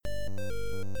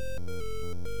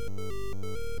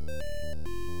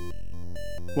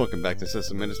Welcome back to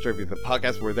System Ministry, the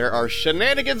podcast where there are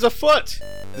shenanigans afoot.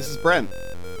 This is Brent.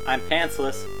 I'm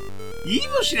pantsless.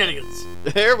 Evil shenanigans.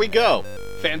 There we go.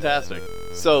 Fantastic.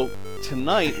 So,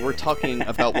 tonight we're talking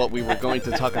about what we were going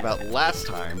to talk about last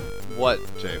time. What,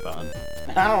 Javon?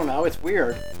 I don't know, it's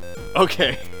weird.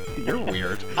 Okay, you're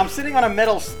weird. I'm sitting on a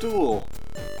metal stool.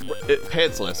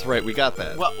 Pantsless, right, we got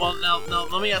that. Well, now,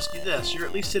 let me ask you this. You're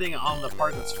at least sitting on the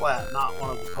part that's flat, not one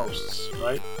of the posts,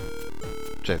 right?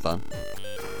 Javon,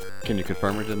 can you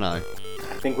confirm or deny?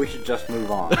 I think we should just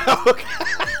move on.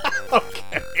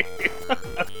 Okay.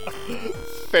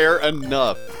 Fair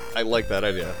enough. I like that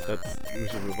idea. We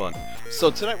should move on.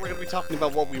 So tonight we're going to be talking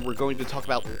about what we were going to talk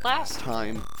about last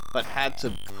time, but had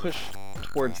to push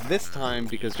towards this time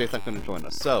because Jason couldn't join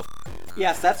us. So,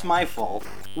 Yes, that's my fault.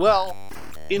 well,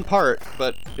 in part,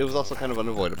 but it was also kind of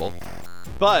unavoidable.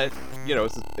 But, you know,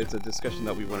 it's a discussion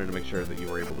that we wanted to make sure that you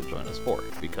were able to join us for,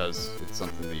 because it's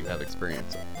something that you have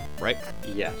experience in, right?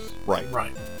 Yes. Right.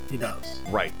 Right. He does.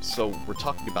 Right. So we're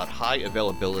talking about high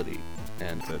availability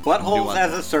and Buttholes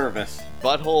as a service.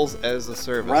 Buttholes as a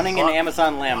service. Running in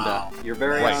Amazon Lambda. Wow. Your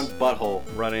very Right. own butthole.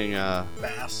 Running.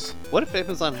 Bass. What if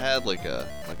Amazon had like a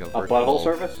A virtual... butthole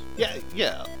service?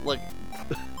 Yeah. Like,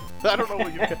 I don't know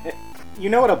what you. You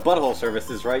know what a butthole service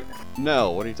is, right?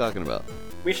 No. What are you talking about?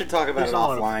 We should talk about it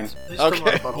offline.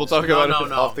 Okay, we'll talk about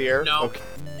it off the air? No, Okay.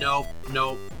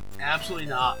 no, absolutely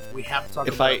not. We have to talk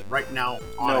If about I- it right now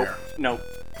on Nope. air. Nope.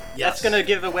 Yes. That's going to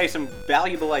give away some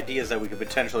valuable ideas that we could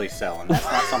potentially sell, and that's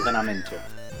not something I'm into.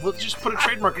 We'll just put a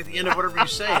trademark at the end of whatever you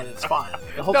say, and it's fine.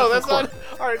 The whole No, thing's that's not.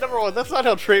 recorded. All right, number one, that's not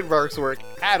how trademarks work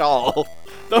at all.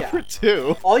 Number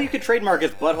two, All you could trademark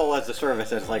is butthole as a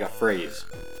service as like a phrase.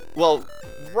 well,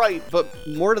 right, but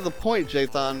more to the point,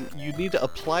 Jathan, you need to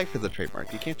apply for the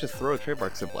trademark. You can't just throw a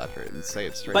trademark symbol after it and say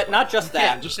it's trademark. But not just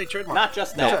Yeah, that. just say trademark. Not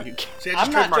just No, that. you can't. See, I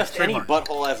I'm not trademarked just any trademark.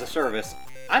 butthole as a service.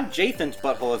 I'm Jathan's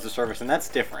butthole as a service, and that's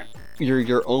different. You're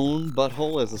your own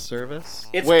butthole as a service?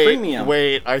 It's wait, premium.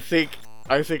 Wait, I think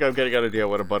I'm getting an idea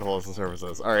what a butthole as a service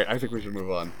is. Alright, I think we should move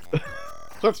on.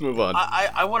 Let's move on.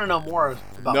 I want to know more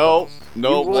about No, those.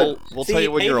 no, You would. we'll See, tell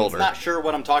you when you're Hayden's older. not sure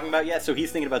what I'm talking about yet, so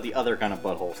he's thinking about the other kind of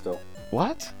butthole still.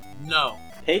 What? No.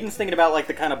 Hayden's thinking about like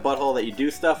the kind of butthole that you do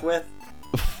stuff with.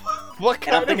 What And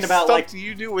kind I'm thinking of about, stuff like- do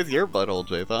you do with your butthole,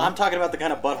 Jathan? I'm talking about the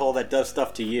kind of butthole that does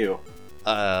stuff to you.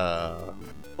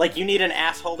 Like you need an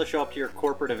asshole to show up to your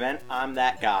corporate event. I'm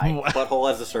that guy. What?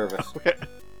 Butthole as a service.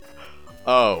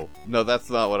 Oh, no,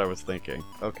 that's not what I was thinking.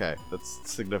 Okay, that's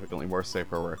significantly more safe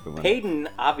for work than that. Hayden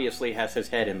obviously has his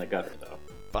head in the gutter, though.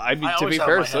 But I mean, I to always be have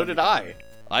fair, my so head did in the I.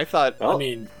 I thought... Well, I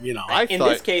mean, you know. I in thought-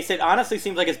 this case, it honestly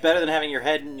seems like it's better than having your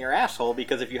head in your asshole,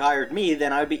 because if you hired me,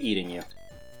 then I would be eating you.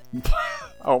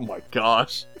 Oh my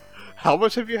gosh. How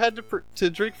much have you had to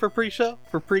drink for pre-show?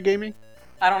 For pre-gaming?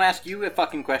 I don't ask you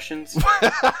fucking questions.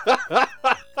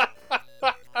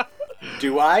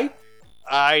 Do I?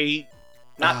 I...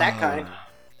 Not that kind.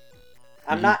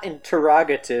 I'm not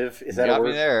interrogative. Is that got a me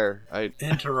word? there.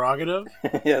 Interrogative?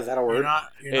 Yeah, is that a word? You're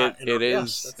not It yes,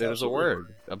 is. that's It is a absolutely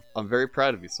word. I'm very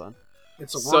proud of you, son.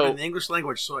 It's a word So- in the English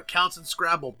language, so it counts in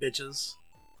Scrabble, bitches.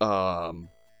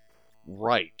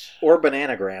 Right. Or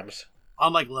bananagrams.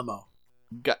 Unlike limo.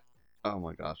 Oh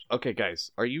my gosh. Okay,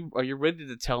 guys, are you ready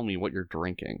to tell me what you're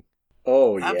drinking?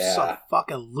 Oh, yeah.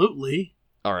 Absolutely.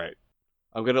 All right.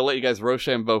 I'm gonna let you guys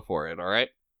Rochambeau for it. All right.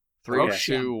 3, Okay.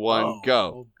 2, 1, go.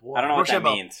 Oh, boy. I don't know what that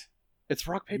Rochambeau. means. It's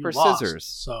rock You paper lost, scissors.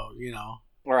 So, you know.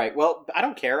 All right, well, I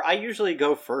don't care. I usually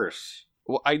go first.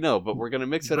 Well, I know, but we're gonna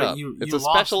mix it But up. you It's a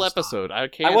lost special this time. episode. I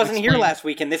can't. I wasn't here explain- last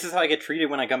week, and this is how I get treated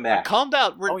when I come back. Calm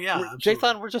down. Oh, yeah, absolutely.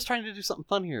 Jathan, we're just trying to do something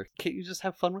fun here. Can't you just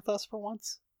have fun with us for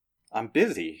once? I'm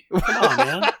busy. Come on,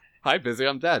 man. Hi, busy.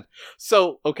 I'm dead.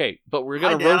 So, okay, but we're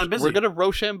Hi, gonna Dad, I'm busy. we're gonna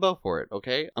Rochambeau for it.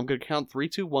 Okay, I'm gonna count 3,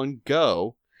 2, 1,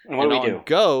 go. And what do and we on do?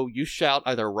 go, you shout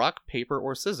either rock, paper,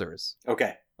 or scissors.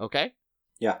 Okay. Okay.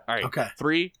 Yeah. All right. Okay.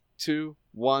 3, 2,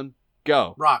 1,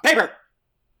 go. Rock. Paper!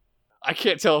 I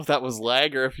can't tell if that was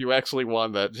lag or if you actually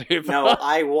won that, Jathan. No,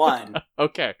 I won.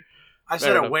 Okay. I Fair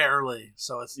said enough. it way early,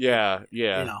 so it's... Yeah. You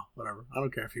know, whatever. I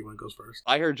don't care if he goes first.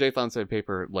 I heard Jathan say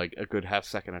paper like a good half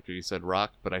second after you said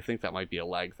rock, but I think that might be a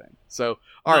lag thing. So,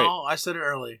 all right. No, I said it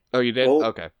early. Oh, you did? Well-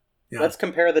 Okay. Yeah. Let's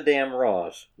compare the damn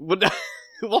raws. Well, no,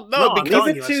 well, No, no, I'm because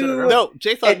telling it you, I said it to- early. no,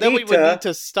 Jathan, then we would Anita. need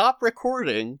to stop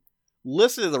recording,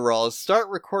 listen to the raws, start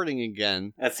recording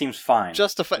again, That seems fine.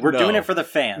 justify. We're no. doing it for the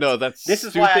fans. No, that's This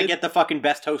is stupid. why I get the fucking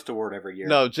best host award every year.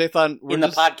 No, Jathan, we're in the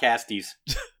just, podcasties.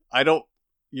 I don't.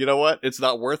 You know what? It's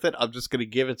not worth it. I'm just gonna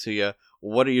give it to you.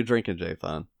 What are you drinking,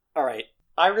 Jathan? All right.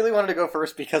 I really wanted to go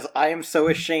first because I am so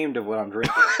ashamed of what I'm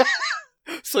drinking.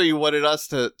 So you wanted us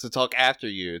to talk after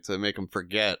you to make them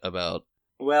forget about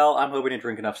Well, I'm hoping to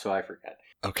drink enough so I forget.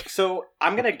 Okay. So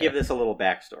I'm going to give this a little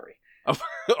backstory.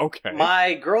 Okay.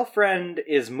 My girlfriend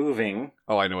is moving.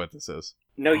 Oh, I know what this is.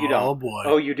 No, you don't. Oh, boy.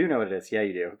 Oh, you do know what it is. Yeah,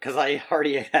 you do. Because I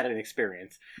already had an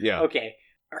experience. Yeah. Okay.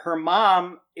 Her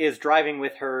mom is driving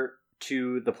with her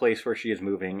to the place where she is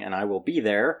moving, and I will be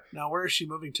there. Now, where is she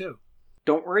moving to?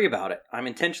 Don't worry about it. I'm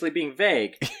intentionally being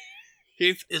vague.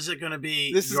 Is it going to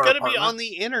be This is your going to be apartment? on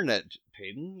the internet,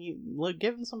 Peyton.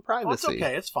 Give him some privacy. Oh, it's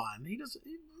okay. It's fine.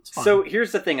 It's fine. So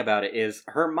here's the thing about it is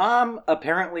her mom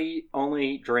apparently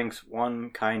only drinks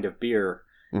one kind of beer,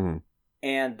 Mm-hmm.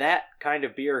 and that kind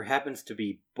of beer happens to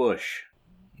be Busch.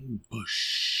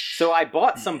 Bush. So I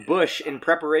bought some Busch in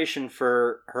preparation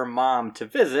for her mom to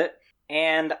visit,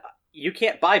 and you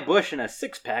can't buy Busch in a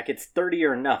 6-pack. It's 30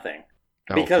 or nothing.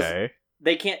 Because Okay.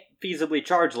 they can't feasibly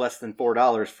charge less than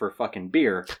 $4 for fucking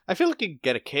beer. I feel like you could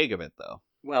get a keg of it, though.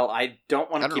 Well, I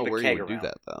don't want I to don't keep know a where you keg would around. do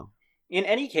that, though. In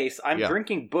any case, I'm Yeah.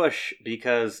 drinking Busch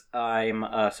because I'm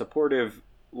a supportive,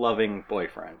 loving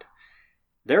boyfriend.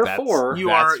 Therefore, You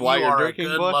That's are why you you're are drinking a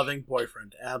good, Busch? loving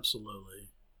boyfriend. Absolutely.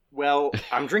 well,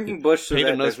 I'm drinking Busch so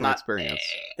Peyton that knows from experience.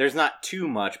 there's not too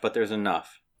much, but there's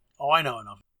enough. Oh, I know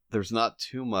enough. There's not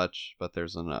too much, but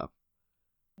there's enough.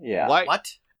 Yeah. Why? What?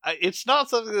 It's not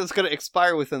something that's going to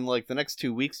expire within like the next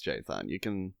 2 weeks, Jathan. You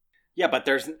can. Yeah, but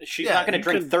she's Yeah, not going to you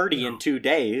drink can, 30 you in know. 2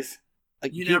 days.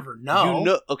 Like, You never know. You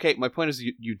know. Okay, my point is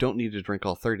you don't need to drink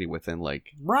all 30 within like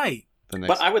Right. the next.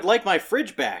 But I would like my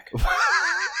fridge back.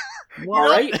 Well, All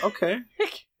right. Okay.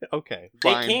 Okay.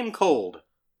 They Fine. came cold.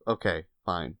 Okay.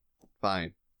 Fine.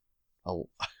 Oh.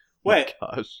 Wait. My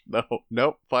gosh. No.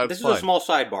 Nope. Fine. This is fine. a small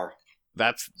sidebar.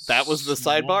 That was the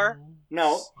sidebar.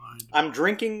 No, Sidebar. I'm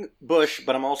drinking Busch,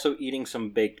 but I'm also eating some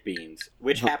baked beans,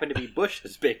 which happen to be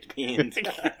Bush's baked beans.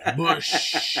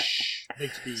 Bush.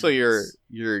 Baked beans. So you're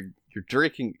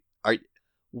drinking.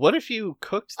 What if you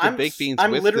cooked the baked beans?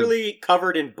 I'm with literally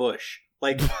covered in Busch.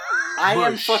 Like, I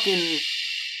am Bush. fucking...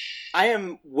 I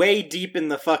am way deep in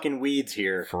the fucking weeds the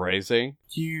here. phrasing?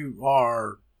 You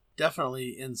are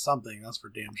definitely in something. That's for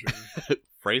damn sure.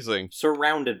 Phrasing.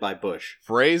 Phrasing. By Busch.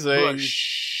 Phrasing.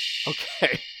 Bush.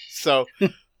 Okay. So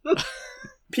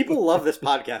People love this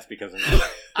podcast because of me.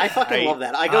 I fucking love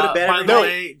that. I go to bed by every the night,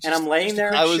 way, and I'm laying just there.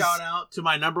 A I quick was- shout out to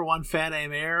my number one fan, A.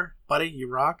 Mayer. Buddy, you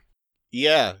rock.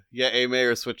 yeah, A.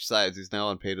 Mayer switched sides. He's now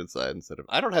on Peyton's side instead of.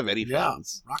 I don't have any Yeah.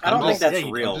 fans. Rock I don't and think roll. that's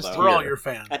you real, do. though. We're all Here. your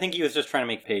fans. I think he was just trying to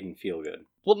make Peyton feel good.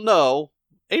 Well, no,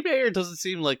 A. Mayer doesn't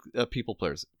seem like a people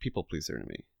pleaser to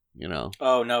me. You know.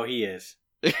 Oh, no, he is.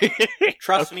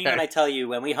 Trust me when I tell you,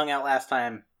 when we hung out last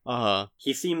time,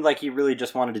 he seemed like he really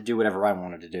just wanted to do whatever I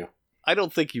wanted to do. I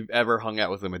don't think you've ever hung out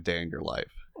with him a day in your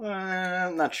life.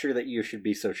 I'm not sure that you should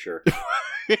be so sure.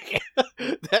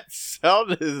 That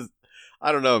sound is.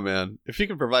 I don't know, man. If you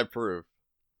can provide proof,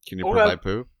 can you Okay. provide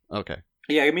proof? Okay.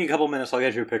 Yeah, give me a couple minutes, I'll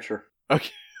get you a picture. Okay.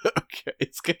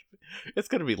 It's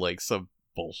gonna be like some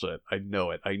bullshit. I know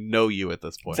it. I know you at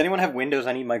this point. Does anyone have Windows?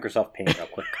 I need Microsoft Paint real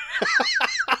quick.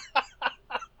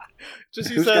 Just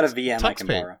use Who's that got a VM I Tux can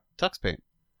Paint. borrow? Tux Paint.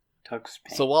 Tux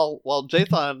Paint. So while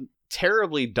Jathan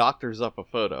terribly doctors up a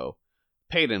photo,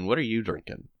 Peyton, what are you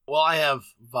drinking? Well, I have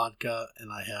vodka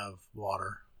and I have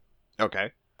water.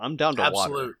 Okay. I'm down to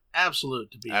water.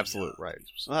 Absolute to be Absolute, right.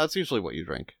 Well, that's usually what you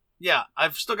drink. Yeah,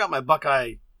 I've still got my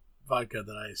Buckeye vodka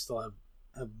that I still have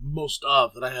most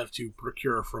of that I have to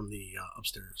procure from the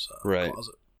upstairs Right.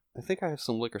 closet. I think I have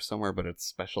some liquor somewhere, but it's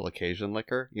special occasion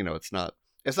liquor. You know, it's not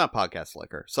podcast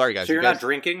liquor. Sorry, guys. So you're you guys, not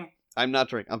drinking? I'm not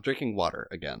drinking. I'm drinking water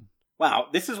again. Wow,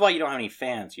 this is why you don't have any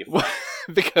fans. You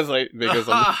because I'm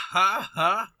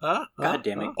God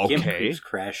damn it. Okay. Gimp keeps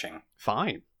crashing.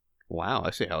 fine. Wow,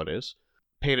 I see how it is.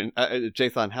 Peyton,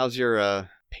 Jathan, how's your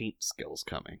paint skills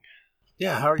coming?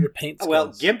 Yeah, how are your paint skills? Well,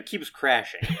 Gimp keeps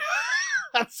crashing.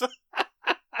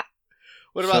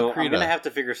 What So about I'm Krita? going to have to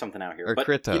figure something out here. Or But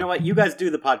Krita. you know what? You guys do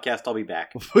the podcast. I'll be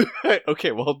back.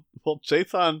 Okay, well,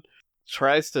 Jathan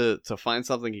tries to find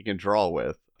something he can draw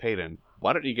with. Peyton,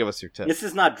 why don't you give us your tip? This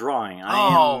is not drawing. I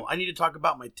Oh, am I need to talk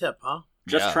about my tip, huh?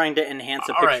 just Yeah. trying to enhance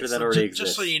a All picture right, that so already just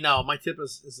exists. so you know, my tip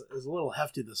is a little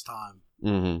hefty this time.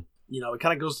 Mm-hmm. You know, it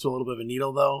kind of goes to a little bit of a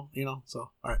needle, though, you know? So,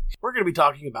 all right. We're going to be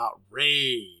talking about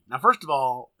Raid. Now, first of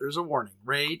all, there's a warning.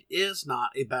 Raid is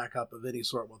not a backup of any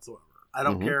sort whatsoever. I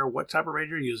don't Mhm. care what type of Raid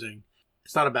you're using.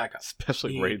 It's not a backup.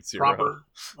 Especially The Raid 0. proper-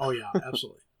 Oh, yeah,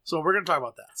 absolutely. So we're going to talk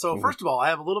about that. So, Mhm. first of all, I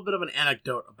have a little bit of an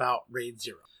anecdote about Raid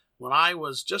 0. When I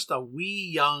was just a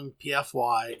wee young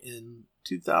PFY in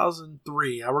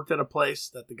 2003, I worked at a place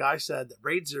that the guy said that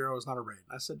Raid 0 is not a raid.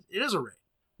 I said, it is a raid.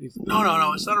 He said, no,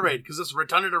 it's not a raid because it's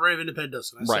redundant array of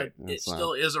independence. And I Right, said, it it's not.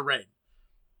 still is a raid.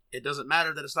 It doesn't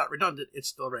matter that it's not redundant, it's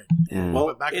still a raid. And Mm. we Well,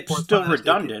 went back and it's forth still on that.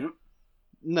 redundant.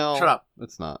 No. Shut up.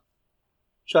 It's not.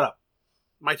 Shut up.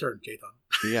 My turn,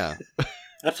 Jathan. Yeah.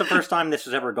 That's the first time this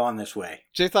has ever gone this way.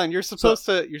 Jathan, you're supposed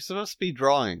to be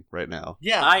drawing right now.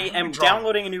 Yeah. I am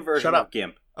downloading a new version Shut up. of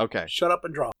GIMP Okay. Shut up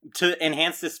and draw. to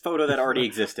enhance this photo that already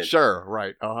existed. Sure,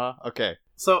 right. Okay.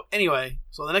 So anyway,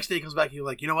 the next day he comes back, he's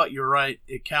like, you know what, you're right.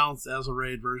 It counts as a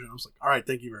raid version. I was like, all right,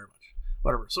 thank you very much.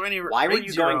 Whatever. So anyway, Why were Raid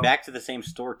you Zero, going back to the same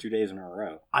store 2 days in a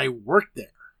row? I worked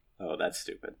there. Oh, that's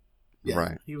stupid. Yeah,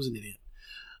 Right. He was an idiot.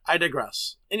 I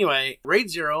digress. Anyway, Raid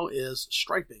Zero is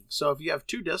striping. So if you have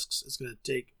 2 discs, it's going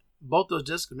to take both those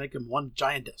discs and make them one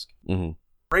giant disc. Mm-hmm.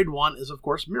 Raid 1 is, of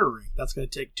course, mirroring. That's going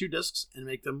to take 2 discs and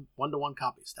make them 1-to-1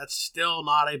 copies. That's still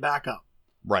not a backup.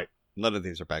 Right. None of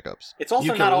these are backups. It's also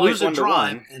you can not always lose a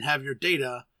drive 1-to-1. and have your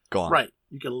data. Gone. Right.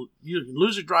 You can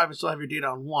lose a drive and still have your data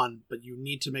on 1, but you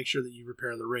need to make sure that you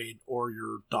repair the raid or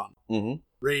you're done. Mm-hmm.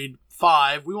 Raid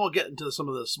 5, we won't get into some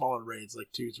of the smaller raids like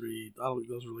 2, 3. I don't think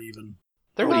those really even.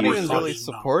 They're What not are you even talking really about?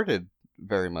 supported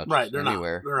very much. Right, they're not.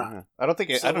 anywhere. They're not. Yeah. I don't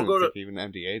think. So I don't we'll go think even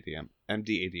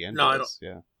MDADN. No, I does.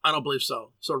 Yeah. I don't believe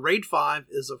so. So Raid 5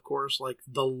 is, of course, like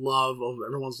the love of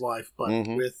everyone's life, but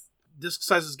Mhm. with disk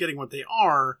sizes getting what they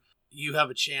are, you have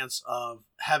a chance of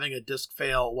having a disk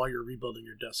fail while you're rebuilding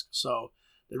your disk. So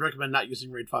they recommend not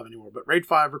using Raid 5 anymore. But Raid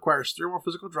 5 requires 3 or more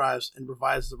physical drives and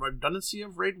provides the redundancy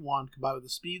of Raid 1 combined with the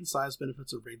speed and size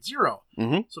benefits of Raid 0.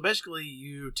 Mhm. So basically,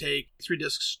 you take 3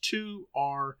 disks, 2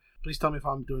 are, please tell me if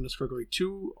I'm doing this correctly,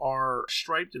 2 are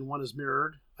striped and 1 is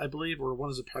mirrored, I believe, or 1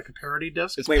 is like a parity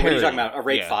disk. It's Wait, what are you parity. talking about? A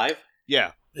RAID Yeah. 5?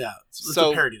 Yeah. Yeah, it's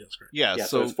So- a parity disk, right? Yeah. Yeah,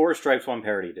 so it's 4 stripes, 1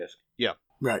 parity disc.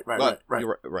 Right.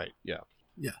 You're right. Yeah.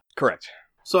 Yeah. Correct.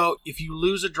 So if you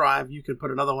lose a drive, you can put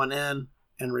another one in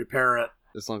and repair it.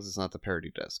 As long as it's not the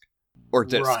parity disc or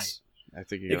discs. Right. I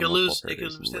think It got can multiple it can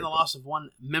parities in withstand the Raid loss of 1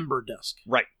 member disk.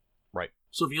 Right.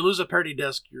 So if you lose a parity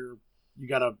disk, you're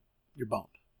boned.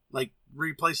 Like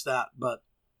replace that, but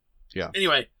Yeah.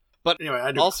 Anyway, But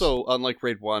I do Also, unlike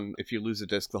Raid 1, if you lose a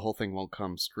disc, the whole thing won't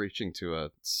come screeching to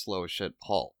a slow as shit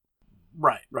halt.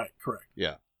 right, correct.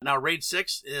 Yeah. Now Raid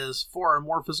 6 is 4 or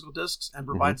more physical disks and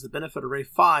Mm-hmm. provides the benefit of Raid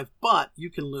 5, but you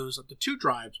can lose up to 2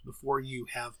 drives before you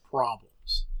have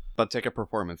problems. But take a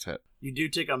performance hit. You do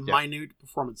take a Yeah. minute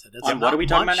performance hit. It's And what not are we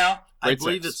talking much. about now? I Raid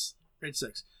believe 6. it's Raid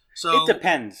 6. So It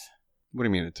depends. What do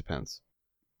you mean it depends?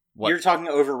 What? You're talking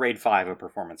over RAID 5, a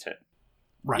performance hit.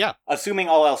 right. Yeah. Assuming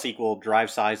all else equal, drive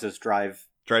sizes, drive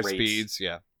Drive rates. speeds,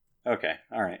 yeah. Okay,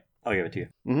 alright. I'll give it to you.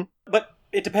 Mhm. But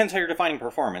it depends how you're defining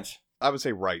performance. I would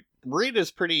say right. Raid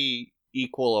is pretty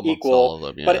equal amongst Equal, all of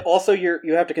them, yeah. But also you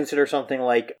have to consider something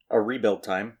like a rebuild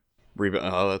time,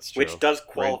 Oh, that's true. which does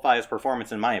qualify as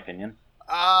performance in my opinion.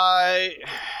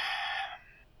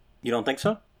 You don't think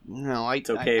so? No, I. It's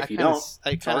okay I if you kinda don't. s-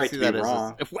 I It's kind of alright see to be that as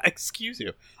wrong. excuse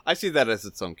you. I see that as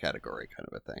its own category, kind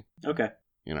of a thing. Okay.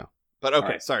 You know. But okay,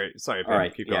 Alright. sorry, Ben,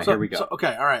 Alright, keep yeah. going. Here we go.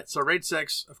 Okay, all right. So Raid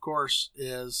 6, of course,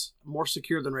 is more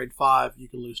secure than Raid 5. You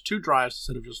can lose 2 drives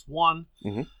instead of just 1.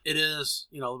 Mhm. It is,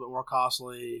 a little bit more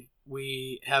costly.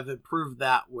 We have improved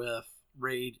that with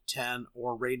Raid 10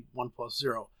 or Raid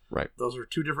 1+0. Right. Those are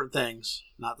 2 different things,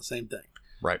 not the same thing.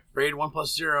 Right. Raid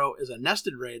 1+0 is a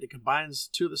nested raid. It combines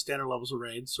 2 of the standard levels of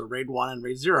Raid, so Raid 1 and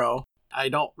Raid 0. I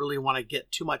don't really want to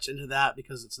get too much into that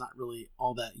because it's not really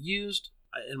all that used,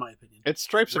 in my opinion. It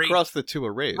stripes Raid- across the 2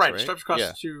 arrays, Right, right? it stripes across yeah.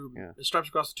 the 2. Yeah. It stripes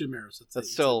across the 2 mirrors.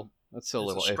 That's still a it's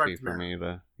little a iffy striped for me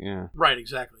to. Yeah. right,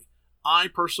 exactly. I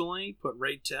personally put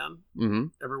Raid 10 Mm-hmm.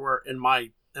 everywhere in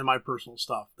my personal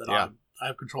stuff that Yeah. I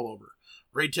have control over.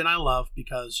 Raid 10 I love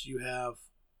because you have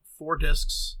 4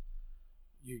 discs.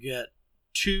 You get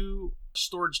 2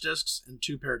 storage discs and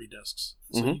 2 parity discs.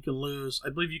 So Mhm. you can lose. I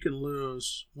believe you can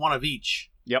lose 1 of each.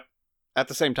 At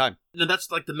the same time. No,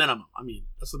 that's like the minimum. I mean,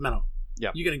 that's the minimum.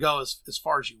 Yeah. You can go as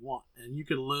far as you want, and you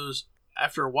can lose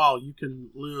after a while. You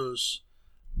can lose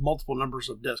multiple numbers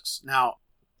of discs. Now,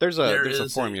 There's a There there's a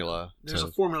is formula. there's to-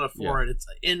 a formula for it. It's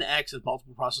NX is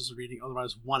multiple processor reading,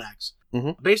 otherwise 1X.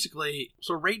 Mhm. Basically,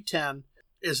 so RAID 10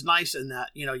 is nice in that,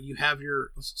 you have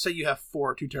say you have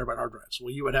 4 2-terabyte hard drives.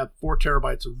 Well, you would have 4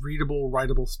 terabytes of readable,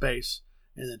 writable space,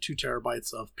 and then 2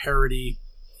 terabytes of parity,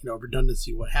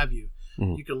 redundancy, what have you.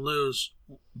 Mhm. You can lose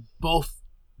both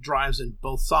drives in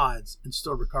both sides and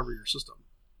still recover your system.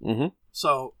 Mhm.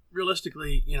 So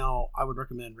realistically, I would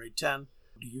recommend RAID 10.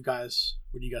 What do you guys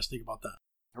think about that?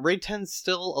 Raid 10's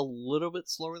still a little bit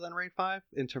slower than Raid 5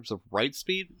 in terms of write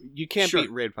speed. You can't Sure.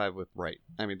 beat Raid 5 with write.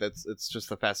 I mean, it's just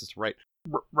the fastest write.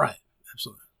 Right,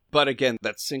 absolutely. But again,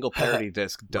 that single parity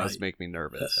disc does Right. make me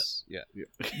nervous. Yeah.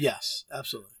 Yes,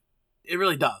 absolutely. It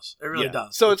really does. It really Yeah.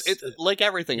 does. So it's like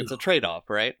everything. you It's know. a trade-off,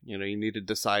 right? You need to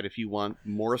decide if you want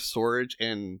more storage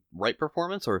and write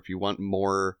performance, or if you want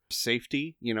more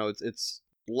safety. It's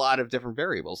lot of different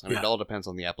variables, and Yeah. it all depends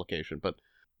on the application. But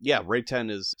yeah, RAID 10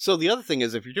 is... So the other thing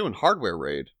is, if you're doing hardware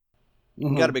RAID,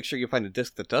 you got to make sure you find a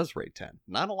disk that does RAID 10.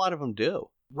 Not a lot of them do.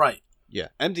 Right. Yeah,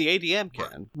 MDADM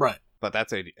can, Right. but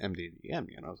that's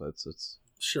MDADM, so it's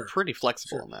Sure. pretty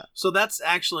flexible Sure. in that. So that's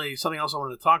actually something else I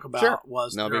wanted to talk about. Sure.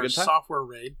 Was That'll be a there's good time. software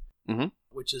RAID, Mhm.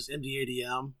 which is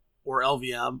MDADM or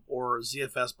LVM or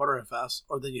ZFS ButterFS,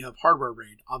 or then you have hardware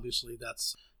RAID. Obviously,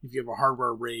 that's if you have a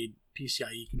hardware RAID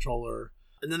PCIe controller.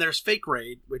 And then there's fake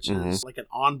RAID, which is like an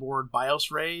onboard BIOS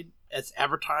RAID. It's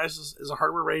advertised as a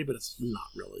hardware RAID, but it's not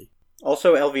really.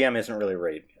 Also, LVM isn't really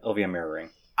RAID. LVM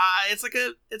mirroring.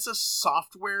 It's a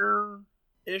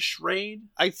software-ish RAID.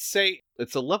 I'd say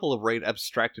it's a level of RAID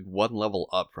abstracted one level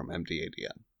up from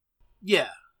MDADM.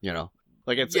 Yeah.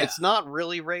 Like it's Yeah. it's not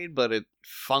really RAID, but it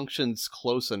functions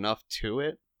close enough to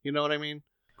it. You know what I mean?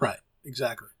 Right.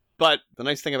 Exactly. But the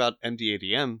nice thing about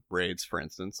MDADM RAIDs, for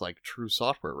instance, like true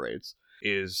software RAIDs,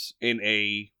 is in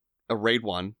a RAID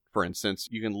 1, for instance,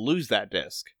 you can lose that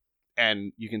disk,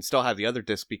 and you can still have the other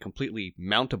disk be completely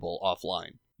mountable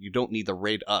offline. You don't need the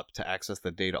RAID up to access the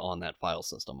data on that file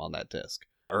system, on that disk.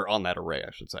 Or on that array,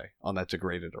 I should say. On that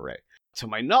degraded array. To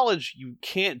my knowledge, you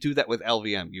can't do that with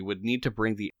LVM. You would need to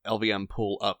bring the LVM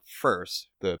pool up first,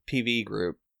 the PV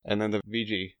group, and then the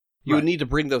VG. You would need to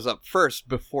bring those up first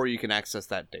before you can access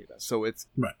that data. So it's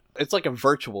like a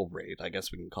virtual RAID, I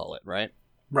guess we can call it, right?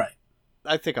 Right.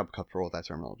 I think I'm comfortable with that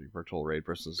terminology, virtual RAID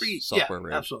versus software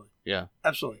RAID. Absolutely. Yeah.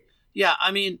 Absolutely. Yeah,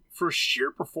 I mean, for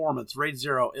sheer performance, RAID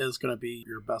 0 is going to be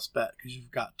your best bet because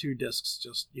you've got 2 disks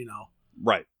just,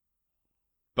 Right.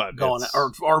 But going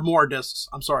or more disks.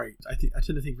 I'm sorry. I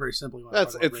tend to think very simply when I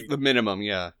talk about it's RAID. the minimum,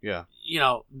 yeah.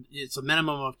 It's a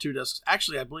minimum of 2 disks.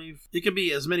 Actually, I believe it can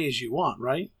be as many as you want,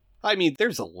 right? I mean,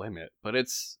 there's a limit, but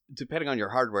it's depending on your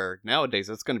hardware. Nowadays,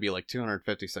 it's going to be like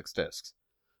 256 disks.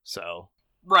 So...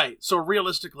 Right. So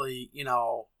realistically,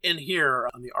 in here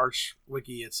on the Arch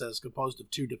Wiki, it says composed of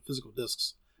 2 physical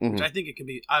disks, which I think it can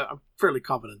be. I'm fairly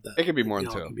confident that it can be more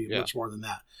than 2. It can be much more than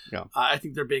that. Yeah. I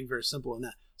think they're being very simple in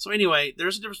that. So anyway,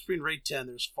 there's a difference between RAID 10.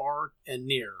 There's far and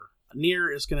near.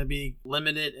 Near is going to be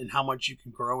limited in how much you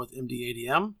can grow with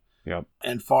MDADM. Yep.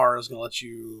 And far is going to let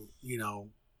you,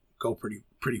 go pretty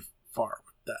far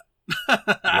with that.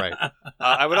 Right.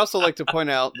 I would also like to point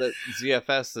out that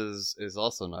ZFS is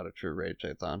also not a true RAID,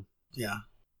 Jathan. Yeah.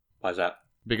 Why's that?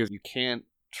 Because you can't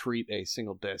treat a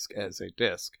single disk as a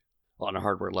disk on a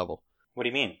hardware level. What do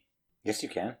you mean? Yes, you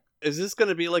can. Is this going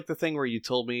to be like the thing where you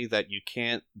told me that you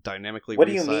can't dynamically What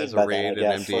do you mean resize by a RAID that,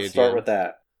 I in guess? MDADM? Let's start with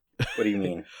that. What do you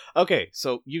mean? Okay,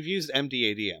 so you've used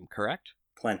MDADM, correct?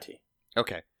 Plenty.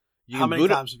 Okay. You How many boot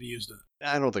times have you used it?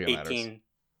 I don't think it matters.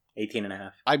 18 and a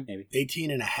half, maybe.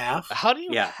 18 and a half? How do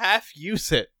you half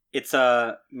use it? It's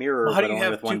a mirror, Well, how but do you only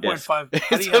have with one disc. 2.5?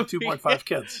 How do you have 2.5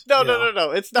 kids?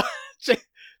 No. It's not.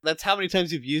 That's how many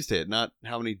times you've used it, not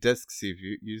how many disks you've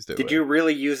used it. Did you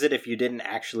really use it if you didn't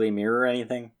actually mirror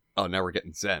anything? Oh, now we're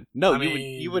getting zen. No, I you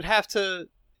mean- would have to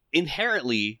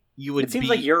inherently. You would. It seems be,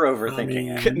 like you're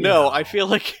overthinking it. No, I feel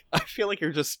like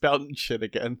you're just spouting shit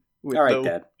again. With All right, no...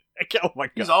 Dad. Oh my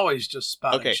god. He's always just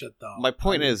spouting Okay, shit, though. My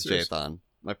point I mean, is, seriously. Jathan.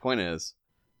 My point is,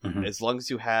 Mhm. as long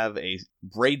as you have a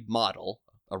RAID model,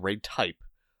 a RAID type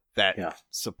that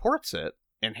supports it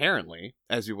inherently,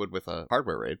 as you would with a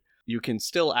hardware RAID, you can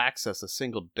still access a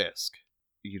single disk.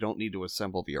 You don't need to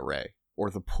assemble the array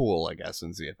or the pool, I guess,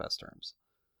 in ZFS terms.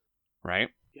 Right?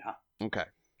 Yeah. Okay.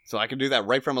 So I can do that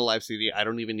right from a live CD. I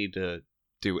don't even need to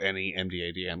do any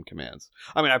MDADM commands.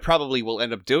 I mean, I probably will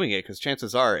end up doing it because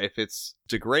chances are, if it's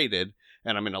degraded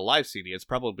and I'm in a live CD, it's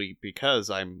probably because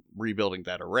I'm rebuilding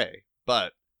that array.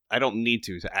 But I don't need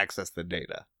to access the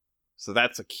data. So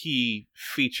that's a key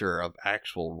feature of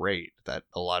actual RAID that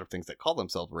a lot of things that call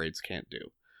themselves RAIDs can't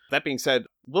do. That being said,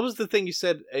 what was the thing you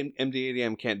said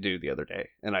MDADM can't do the other day?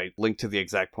 And I linked to the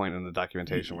exact point in the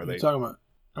documentation where You're they... talking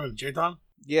about Jathan?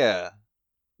 Yeah.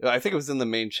 I think it was in the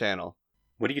main channel.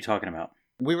 What are you talking about?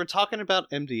 We were talking about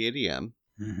MDADM,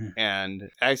 and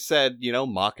I said,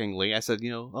 mockingly, I said,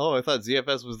 oh, I thought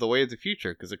ZFS was the way of the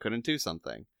future because it couldn't do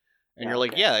something. And you're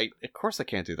like, yeah, of course I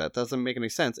can't do that. Doesn't make any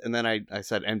sense. And then I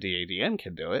said MDADM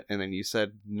can do it, and then you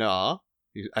said, nah.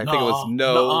 I think it was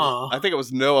no. Nuh-uh. I think it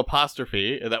was no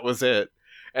apostrophe, and that was it.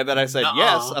 And then I said, Nuh-uh.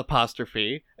 yes,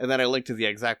 apostrophe, and then I linked to the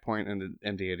exact point in the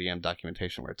MDADM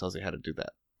documentation where it tells you how to do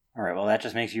that. All right, well, that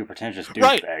just makes you a pretentious douchebag.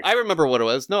 Right, I remember what it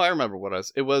was. No, I remember what it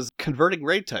was. It was converting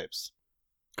RAID types.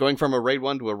 Going from a RAID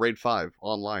 1 to a RAID 5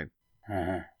 online.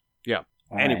 Yeah.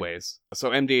 All Anyways,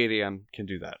 so MDADM can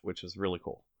do that, which is really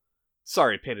cool.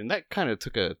 Sorry, Peyton, that kind of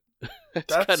took a... that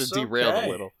kind of That's derailed okay. a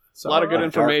little. It's A lot of good all right.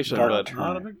 information, Dark but turn.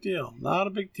 Not a big deal. Not a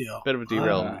big deal. bit of a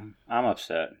derailment. I'm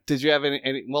upset. Did you have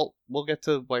any? Well, we'll get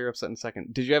to why you're upset in a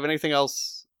second. Did you have anything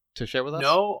else to share with us?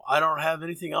 No, I don't have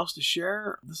anything else to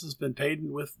share. This has been paid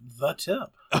with the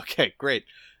tip. Okay, great.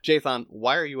 Jathan,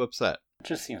 why are you upset? It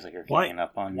just seems like you're Why- ganging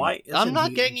up on me. Why isn't I'm not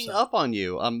he ganging upset? up on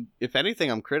you. If anything,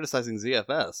 I'm criticizing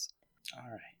ZFS. All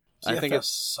right. I think ZFS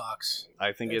sucks.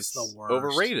 I think It's it's the worst.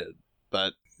 overrated,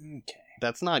 but Okay.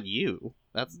 that's not you.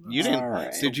 That's you It's didn't. all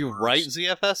right. Did you write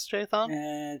ZFS, Jathan?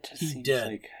 It just He seems did.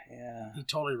 like, yeah. He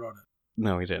totally wrote it.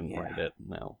 No, he didn't Yeah. write it.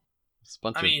 No, it's a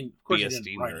bunch I mean, of course he BSD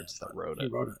didn't write nerds it, that but wrote he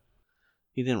it. wrote it.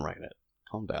 He didn't write it.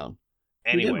 Calm down.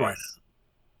 He did Anyways, write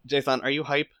Jathan, are you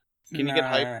hype? Can you get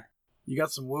hype? Nah, You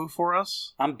got some woo for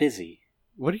us? I'm busy.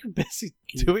 What are you busy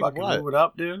Can you doing? fucking What? woo it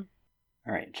up, dude?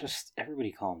 All right, just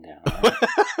everybody calm down. all right?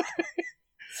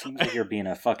 Seems like you're being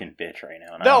a fucking bitch right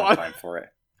now, and No, I don't have time for it.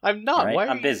 I'm not. All right? Why? Are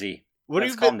I'm you... busy. What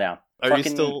Let's are you? calm down. Are you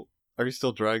Fucking- still? Are you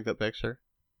still drawing that picture?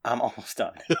 I'm almost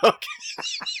done. Okay.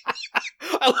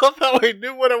 I love how I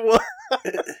knew what it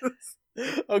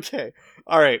was. Okay.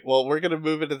 All right. Well, we're gonna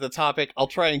move into the topic. I'll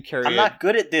try and carry I'm it. not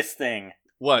good at this thing.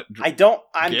 What? I'm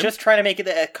GIMP? just trying to make it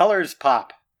the colors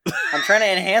pop. I'm trying to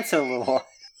enhance it a little.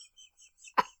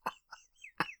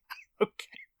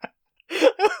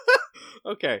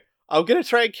 Okay. I'm gonna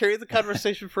try and carry the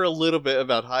conversation for a little bit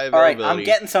about high All right, availability. I'm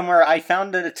getting somewhere. I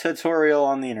found a tutorial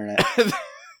on the internet.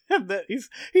 And then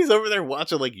he's over there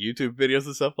watching like YouTube videos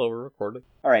and stuff while we're recording.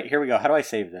 All right, here we go. How do I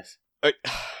save this?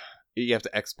 You have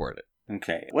to export it.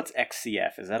 Okay, what's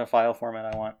XCF? Is that a file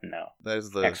format I want? No. That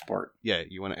is the Export. Yeah.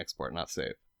 You want to export, not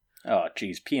save. Oh,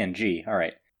 geez, PNG. All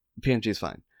right. PNG is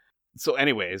fine. So,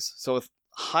 anyways, with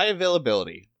high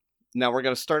availability, now we're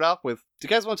going to start off with. Do you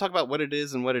guys want to talk about what it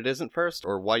is and what it isn't first,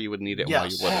 or why you would need it and why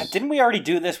you Yes. wouldn't? Didn't we already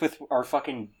do this with our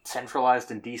fucking centralized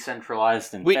and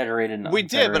decentralized and We- federated and We did,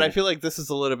 but I unfederated? feel like this is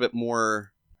a little bit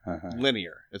more Uh-huh.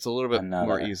 linear. It's a little bit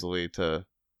more Another. easily to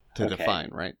Okay. define,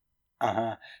 right?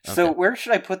 Uh-huh. So Okay. where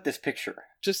should I put this picture?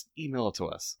 Just email it to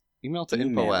us. Email to Email.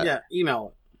 info at. Yeah,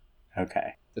 email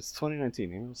Okay. It's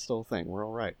 2019. Email's still a thing. We're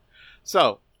all right.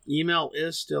 So, it. Email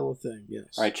is still a thing,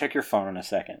 yes. All right, check your phone in a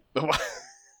second.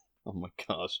 oh my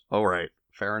gosh. All right.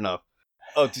 Fair enough.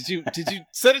 Oh, did you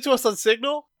send it to us on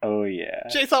Signal? Oh, yeah.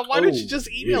 Jason, why didn't you Oh,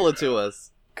 just email it to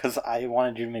us? Because I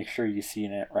wanted you to make sure you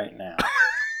seen it right now.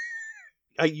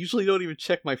 I usually don't even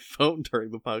check my phone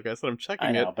during the podcast, and I'm checking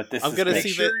I know, it. but this I'm is gonna the- Make see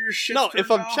sure that- your shit's No, if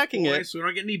turned I'm off, checking boys, it- so we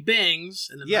don't get any bings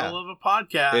in the Yeah. middle of a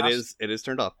podcast. It is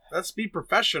turned off. Let's be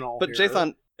professional. But here.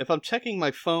 Jason, if I'm checking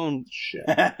my phone, Shit.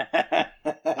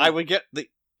 I would get the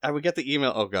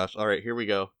email. Oh gosh! All right, here we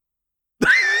go.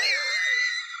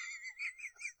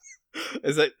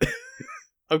 Is that?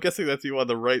 I'm guessing that's you on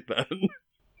the right then.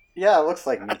 Yeah, it looks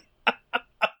like me.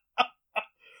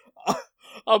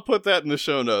 I'll put that in the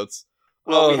show notes.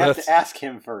 Well, Oh, we have that's- to ask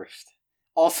him first.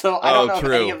 Also, I don't Oh, know if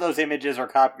true. any of those images are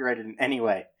copyrighted in any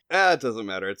way. It doesn't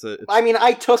matter. It's I mean,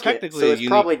 I took it, technically so it's unique-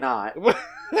 probably not.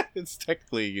 it's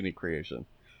technically a unique creation.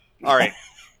 All right.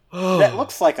 That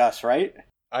looks like us, right?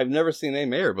 I've never seen A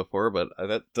Mayor before, but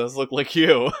that does look like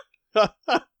you.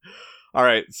 All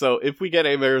right, so if we get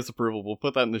A Mayor's approval, we'll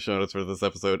put that in the show notes for this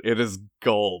episode. It is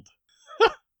gold.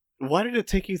 Why did it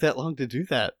take you that long to do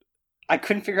that? I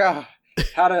couldn't figure out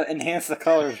how to enhance the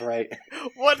colors right.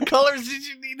 What colors did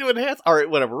you need to enhance? All right,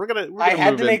 whatever. We're gonna I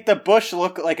had move to in. make the bush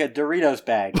look like a Doritos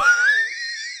bag.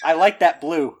 I like that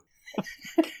blue.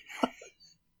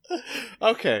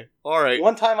 Okay, all right.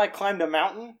 One time I climbed a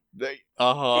mountain,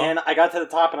 Uh-huh. and I got to the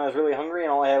top, and I was really hungry,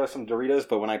 and all I had was some Doritos,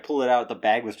 but when I pulled it out, the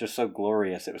bag was just so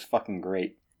glorious. It was fucking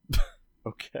great.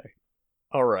 Okay.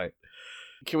 All right.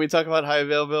 Can we talk about high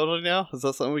availability now? Is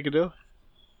that something we can do?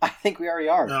 I think we already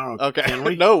are. No, Okay. can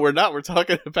we? No, we're not. We're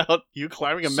talking about you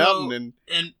climbing a So- mountain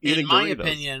and In Eating my Doritos.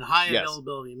 opinion, high Yes.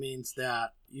 availability means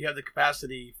that you have the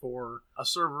capacity for a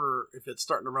server, if it's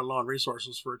starting to run low on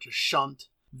resources, for it to shunt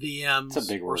VMs It's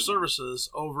a big or word. services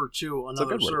over to a another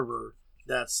good word. server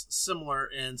that's similar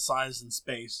in size and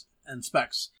space and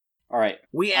specs. All right.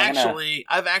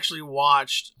 I've actually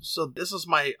watched, so this is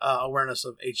my awareness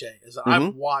of HA, is that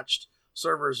I've watched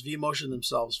servers vMotion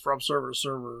themselves from server to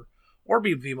server, or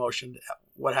be vMotioned,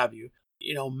 what have you,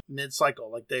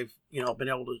 mid-cycle. Like they've, been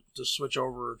able to switch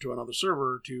over to another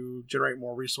server to generate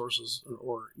more resources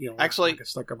or, Actually- like a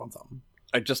stuck up on something.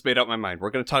 I just made up my mind. We're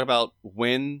going to talk about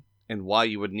when and why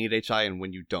you would need HI and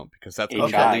when you don't, because that's going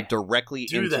to HI. lead directly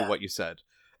Do into that. what you said.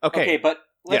 Okay, Okay. but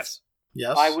let's, Yes.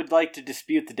 Yes? I would like to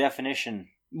dispute the definition.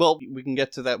 Well, we can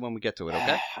get to that when we get to it,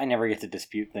 okay? I never get to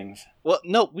dispute things. Well,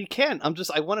 no, we can.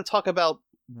 I want to talk about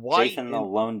why. Jason the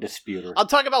lone disputer. I'll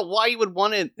talk about why you would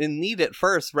want it and need it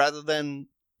first rather than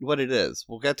what it is.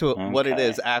 We'll get to what it Okay.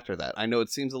 is after that. I know it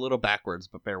seems a little backwards,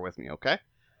 but bear with me, okay?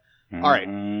 All right.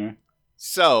 Mhm.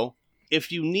 So,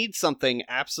 if you need something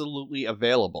absolutely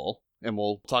available, and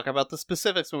we'll talk about the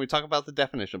specifics when we talk about the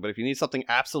definition, but if you need something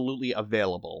absolutely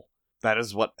available, that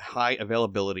is what high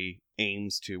availability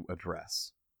aims to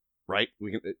address. Right?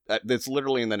 It's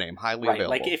literally in the name, highly Right, available.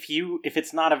 like if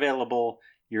it's not available,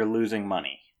 you're losing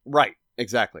money. Right,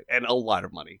 exactly. And a lot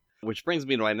of money. Which brings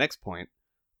me to my next point.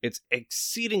 It's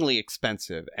exceedingly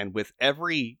expensive, and with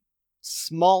every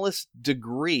smallest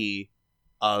degree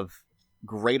of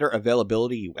greater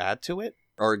availability you add to it,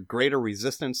 or greater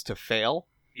resistance to fail,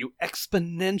 you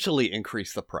exponentially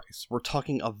increase the price. We're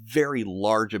talking a very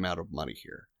large amount of money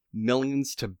here.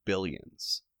 Millions to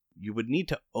billions. You would need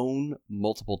to own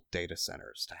multiple data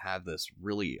centers to have this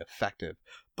really effective,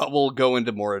 but we'll go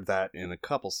into more of that in a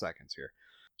couple seconds here.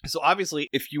 So obviously,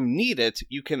 if you need it,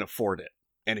 you can afford it.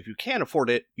 And if you can't afford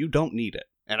it, you don't need it.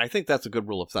 And I think that's a good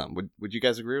rule of thumb. Would you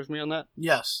guys agree with me on that?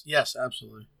 Yes,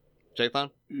 absolutely. Jathan?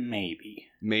 Maybe.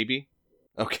 Maybe?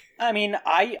 Okay. I mean,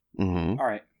 Mm-hmm. all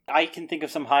right. I can think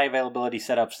of some high availability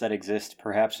setups that exist,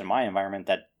 perhaps in my environment,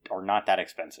 that are not that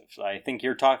expensive. So I think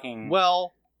you're talking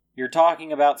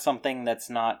about something that's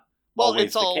not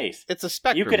always the case. It's a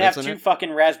spectrum, You could have isn't two it?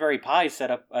 fucking Raspberry Pis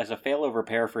set up as a failover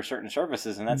pair for certain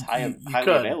services, and that's highly could.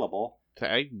 available.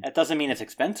 Okay. That doesn't mean it's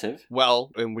expensive.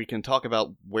 Well, and we can talk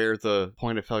about where the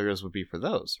point of failures would be for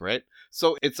those, right?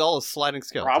 So it's all a sliding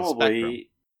scale. It's a spectrum. Probably,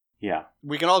 yeah.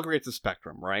 We can all agree it's a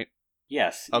spectrum, right?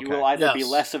 Yes, Okay. you will either be Yes.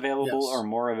 less available Yes. or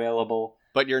more available.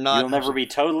 But you're not... You'll never be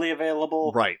totally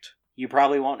available. Right. You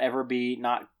probably won't ever be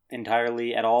not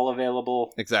entirely at all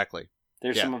available. Exactly.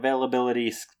 There's Yeah. some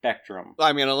availability spectrum.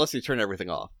 I mean, unless you turn everything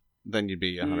off, then you'd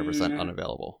be 100%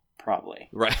 unavailable. Probably.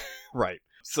 Right. Right.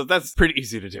 So that's pretty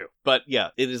easy to do. But yeah,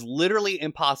 it is literally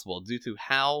impossible due to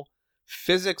how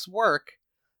physics work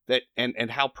that and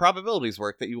how probabilities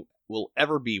work that you will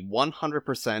ever be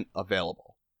 100%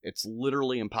 available. It's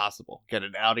literally impossible. Get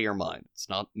it out of your mind. It's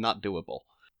not doable.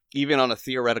 Even on a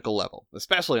theoretical level,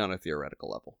 especially on a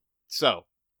theoretical level. So,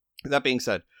 that being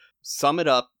said, sum it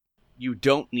up, you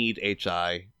don't need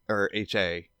HA,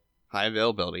 high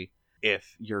availability,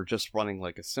 if you're just running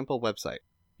like a simple website.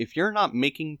 If you're not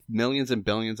making millions and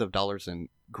billions of dollars in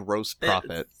gross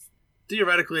profit,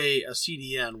 Theoretically, a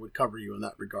CDN would cover you in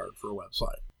that regard for a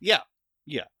website. yeah,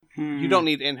 you don't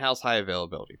need in-house high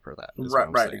availability for that. is what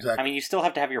I'm saying. Exactly. I mean, you still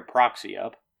have to have your proxy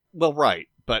up. Well, right,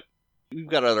 but we've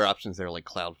got other options there like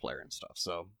Cloudflare and stuff.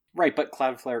 So Right, but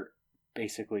Cloudflare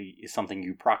basically is something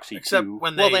you proxy Except to.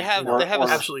 when Well, they, they have- you know, they have a-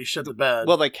 absolutely shit the bed.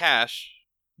 well, they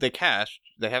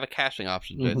have a caching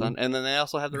option, Mhm. Jason, and then they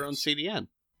also have their own CDN.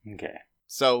 Okay.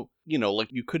 So, like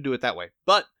you could do it that way.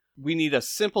 But we need a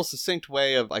simple, succinct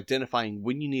way of identifying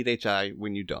when you need HI,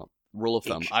 when you don't. Rule of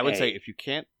thumb. I would say HA. if you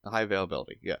can't, high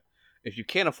availability, yeah. If you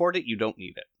can't afford it, you don't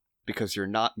need it. Because you're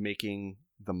not making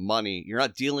the money, you're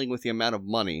not dealing with the amount of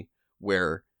money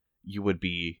where you would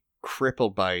be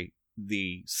crippled by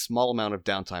the small amount of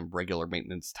downtime regular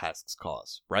maintenance tasks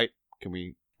cause, right? Can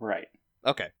we... Right.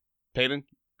 Okay. Peyton,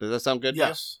 does that sound good? to you?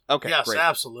 yes. Okay, Yes, great.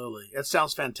 absolutely. It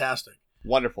sounds fantastic.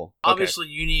 Wonderful. Okay. Obviously,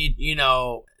 you need,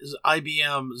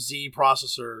 IBM Z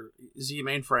processor, Z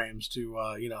mainframes to,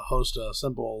 host a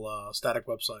simple static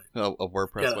website. A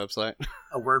WordPress Yeah. website.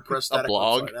 A WordPress static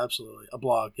blog? website. Absolutely. A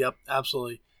blog. Yep,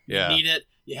 absolutely. Yeah. You need it.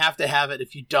 You have to have it.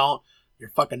 If you don't, you're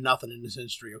fucking nothing in this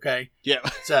industry, okay? Yeah.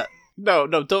 That's it. No,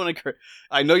 don't encourage.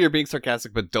 I know you're being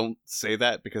sarcastic, but don't say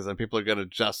that because then people are gonna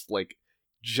just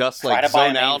Try to buy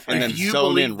zone a out and mainframe. then If you zone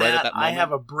believe in right at that I moment.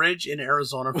 have a bridge in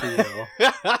Arizona for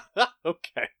you.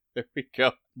 Okay, there we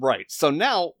go. Right. So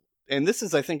now, and this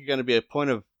is, I think, going to be a point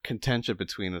of contention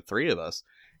between the three of us,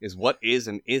 is what is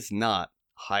and is not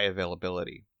high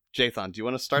availability. Jathan, do you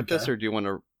want to start this, Okay. or do you want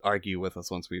to argue with us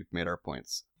once we've made our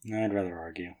points? I'd rather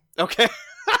argue. Okay.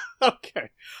 Okay.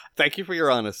 Thank you for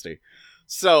your honesty.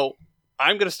 So,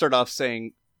 I'm going to start off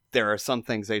saying there are some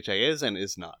things HA is and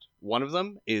is not. One of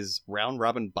them is round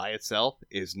robin by itself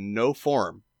is no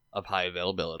form of high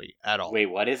availability at all. Wait,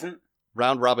 what isn't?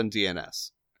 Round robin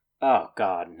DNS. Oh,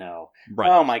 God, no. Right.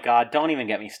 Oh, my God, don't even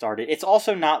get me started. It's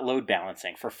also not load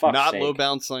balancing, for fuck's Not sake. load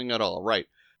balancing at all. Right.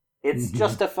 It's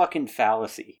just a fucking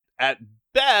fallacy. At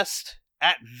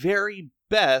very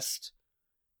best,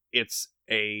 it's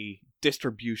a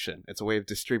distribution. It's a way of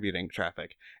distributing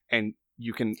traffic. And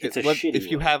you can... It's a shitty if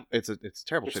you way. have... It's a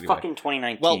terrible It's shitty way. fucking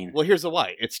 2019. Well, here's the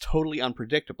why. It's totally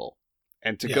unpredictable.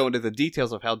 And to Yeah. go into the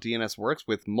details of how DNS works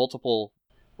with multiple...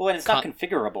 Well, and it's not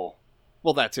configurable.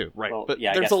 Well, that too, right. Well, but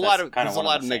yeah, I there's guess a lot that's of kinda there's a what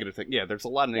lot I'm of saying. negative things. Yeah, there's a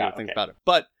lot of negative things okay. about it.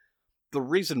 But the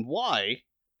reason why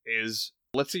is,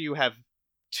 let's say you have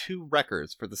two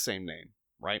records for the same name,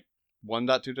 right?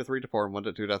 1.2 to 3 to 4 and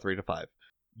 1.2 to 3 to 5.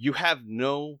 You have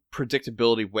no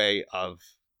predictability way of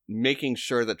making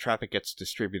sure that traffic gets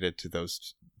distributed to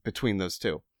those between those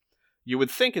two. You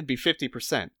would think it'd be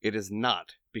 50%. It is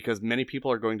not, because many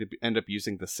people are going to end up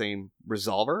using the same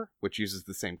resolver, which uses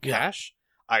the same cache.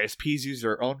 ISPs use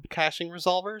their own caching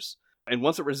resolvers. And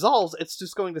once it resolves, it's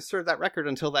just going to serve that record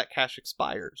until that cache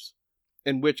expires.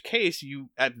 In which case, you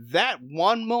at that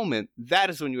one moment, that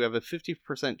is when you have a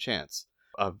 50% chance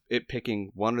of it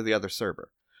picking one or the other server.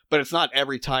 But it's not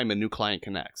every time a new client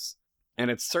connects. And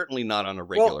it's certainly not on a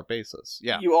regular basis.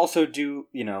 Yeah. You also do,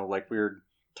 like weird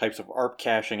types of ARP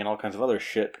caching and all kinds of other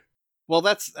shit. Well,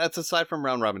 that's aside from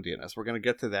round-robin DNS. We're going to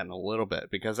get to that in a little bit,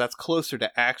 because that's closer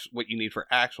to what you need for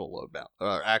actual load balance,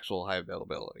 or actual high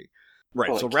availability. Right,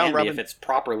 well, so it round can robin, be if it's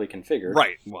properly configured.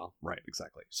 Right, well, right,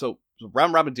 exactly. So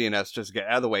round robin DNS, just to get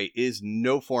out of the way, is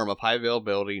no form of high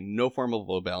availability, no form of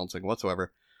load balancing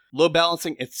whatsoever. Load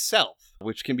balancing itself,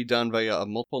 which can be done via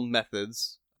multiple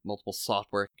methods, multiple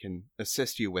software can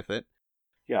assist you with it.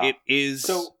 Yeah. It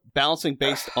is balancing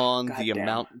based on the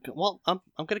amount. Well, I'm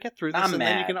going to get through this, and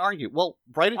then you can argue. Well,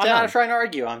 write it down. I'm not trying to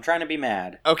argue. I'm trying to be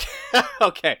mad. Okay.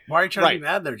 Okay. Why are you trying to be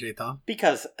mad there, J-Thon?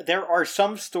 Because there are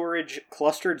some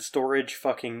clustered storage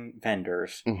fucking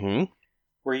vendors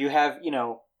where you have,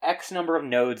 X number of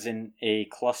nodes in a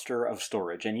cluster of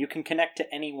storage, and you can connect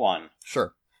to any one.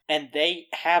 Sure. And they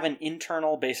have an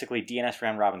internal, basically, DNS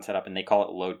round robin setup, and they call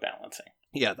it load balancing.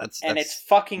 Yeah, that's and it's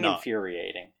fucking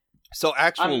infuriating. So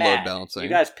actual load balancing. You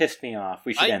guys pissed me off.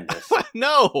 We should end this.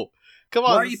 No! Come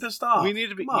on. Why are you pissed off? We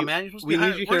need to be. Come on, man. You're supposed to be. We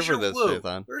need you here for this,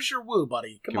 Jathan. Where's your woo,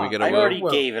 buddy? Come on. I already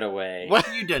gave it away.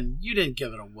 What? You didn't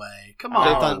give it away. Come on,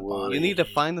 Jathan. You need to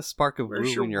find the spark of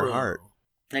woo in your heart.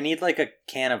 I need like a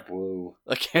can of woo.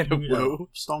 A can of woo?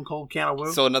 Stone cold can of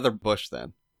woo? So another bush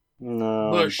then.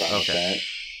 No. Bush. Okay.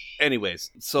 Anyways,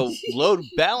 so load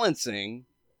balancing,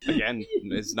 again,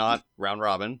 is not round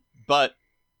robin, but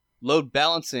load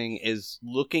balancing is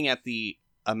looking at the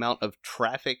amount of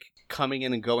traffic coming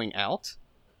in and going out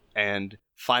and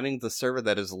finding the server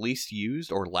that is least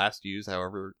used or last used,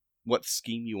 however, what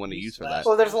scheme you want to use for that.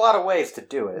 Well, there's a lot of ways to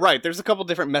do it. Right, there's a couple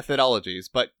different methodologies,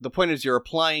 but the point is you're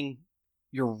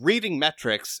reading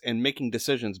metrics and making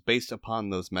decisions based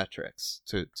upon those metrics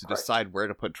to decide where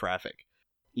to put traffic.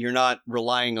 You're not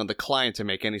relying on the client to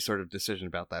make any sort of decision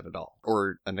about that at all,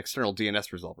 or an external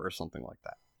DNS resolver or something like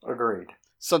that. Agreed.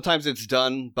 Sometimes it's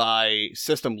done by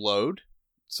system load,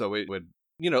 so it would,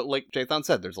 like Jathan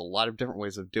said, there's a lot of different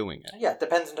ways of doing it. Yeah, it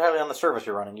depends entirely on the service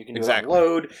you're running. You can do it on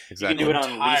load, you can do it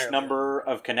on least number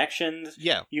of connections,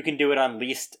 you can do it on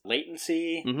least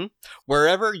latency. Mm-hmm.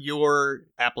 Wherever your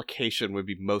application would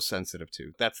be most sensitive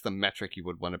to, that's the metric you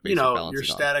would want to base your balancing on. Your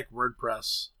static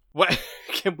WordPress. What?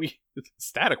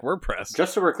 Static WordPress?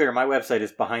 Just so we're clear, my website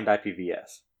is behind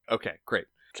IPVS. Okay, great.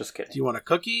 Just kidding. Do you want a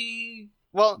cookie?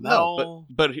 Well, no,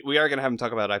 but we are going to have him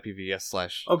talk about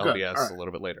IPVS/LDS a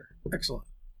little bit later. Excellent.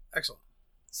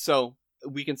 So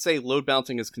we can say load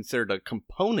balancing is considered a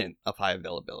component of high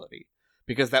availability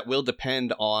because that will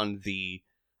depend on the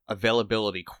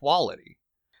availability quality.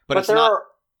 But it's not.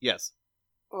 Yes.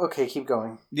 Okay, keep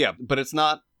going. Yeah, but it's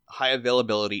not high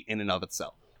availability in and of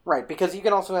itself. Right, because you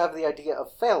can also have the idea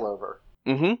of failover.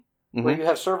 Mm-hmm. Where you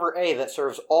have server A that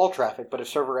serves all traffic, but if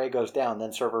server A goes down,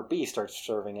 then server B starts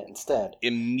serving it instead.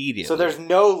 Immediately. So there's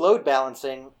no load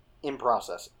balancing in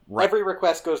process. Right. Every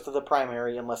request goes to the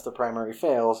primary unless the primary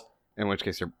fails. In which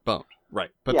case you're boned.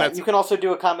 Right. But you can also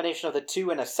do a combination of the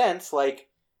two in a sense, like...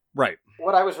 Right.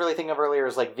 What I was really thinking of earlier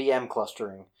is like VM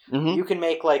clustering. Mm-hmm. You can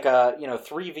make like 3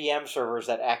 VM servers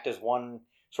that act as one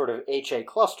sort of HA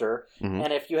cluster,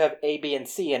 and if you have A, B, and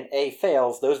C, and A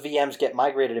fails, those VMs get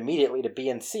migrated immediately to B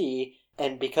and C,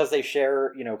 and because they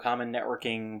share, common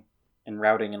networking and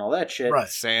routing and all that shit,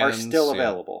 are still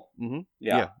available. Mm-hmm.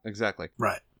 Yeah, exactly.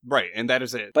 Right, and that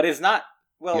is it. But it's not,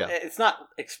 it's not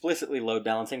explicitly load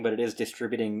balancing, but it is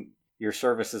distributing your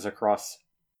services across...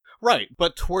 Right,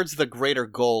 but towards the greater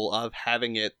goal of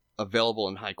having it available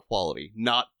in high quality,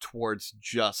 not towards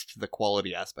just the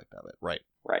quality aspect of it, right?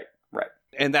 Right.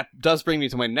 And that does bring me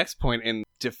to my next point in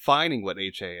defining what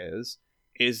HA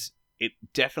is it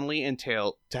definitely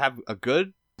entails, to have a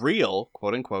good, real,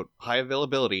 quote-unquote, high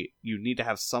availability, you need to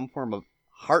have some form of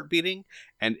heart beating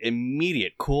and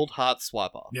immediate cold hot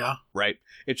swap off. Yeah. Right?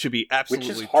 It should be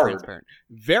absolutely hard. transparent.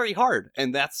 Very hard.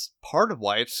 And that's part of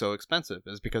why it's so expensive,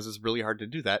 is because it's really hard to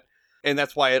do that. And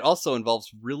that's why it also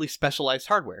involves really specialized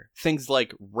hardware. Things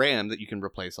like RAM that you can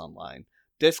replace online.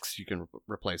 Disks you can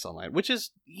replace online, which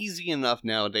is easy enough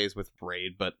nowadays with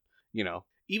RAID, but,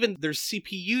 Even there's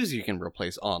CPUs you can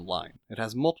replace online. It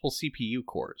has multiple CPU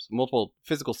cores, multiple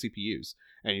physical CPUs,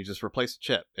 and you just replace a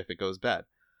chip if it goes bad.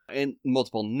 And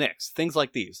multiple NICs, things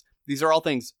like these. These are all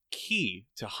things key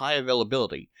to high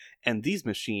availability, and these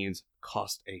machines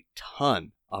cost a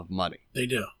ton of money. They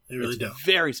do. They really do.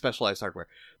 Very specialized hardware.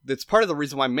 That's part of the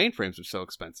reason why mainframes are so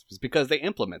expensive, is because they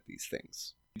implement these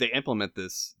things. They implement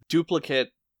this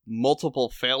duplicate, multiple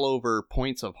failover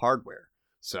points of hardware.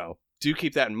 So do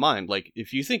keep that in mind. Like,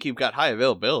 if you think you've got high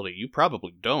availability, you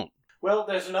probably don't. Well,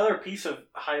 there's another piece of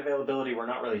high availability we're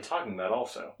not really talking about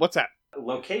also. What's that?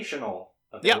 Locational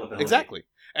availability. Yeah, exactly.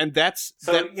 And that's...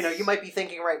 you might be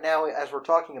thinking right now, as we're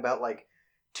talking about, like,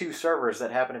 2 servers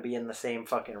that happen to be in the same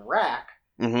fucking rack,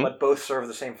 but both serve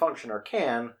the same function or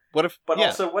can. What if...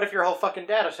 Also, what if your whole fucking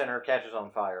data center catches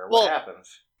on fire? What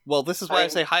happens? Well, this is why I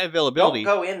say high availability.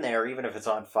 Don't go in there even if it's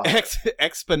on fire.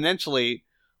 Exponentially...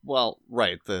 Well,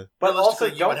 right. But also,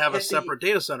 you would have a separate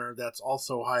data center that's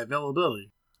also high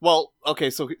availability. Well, okay,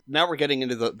 so now we're getting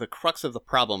into the crux of the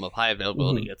problem of high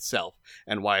availability itself,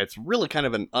 and why it's really kind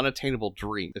of an unattainable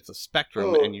dream. It's a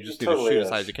spectrum, and you just need to shoot as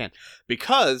high as you can.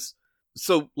 Because,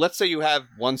 so let's say you have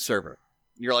one server.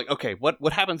 You're like, okay,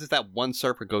 what happens if that one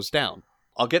server goes down?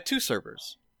 I'll get 2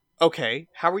 servers. Okay,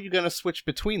 how are you going to switch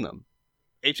between them?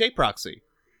 HA proxy.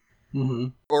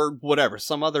 Or whatever,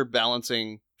 some other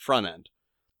balancing front end.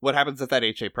 What happens if that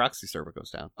HA proxy server goes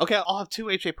down? Okay, I'll have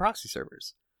 2 HA proxy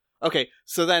servers. Okay,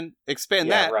 so then expand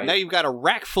that. Right. Now you've got a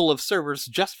rack full of servers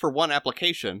just for one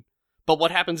application. But what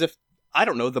happens if, I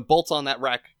don't know, the bolts on that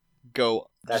rack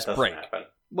go just break? Happen.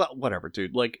 Well, whatever,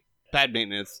 dude. Like, bad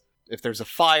maintenance, if there's a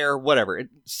fire, whatever.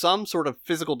 Some sort of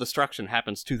physical destruction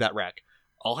happens to that rack.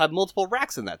 I'll have multiple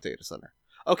racks in that data center.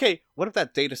 Okay, what if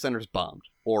that data center's bombed?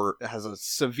 Or has a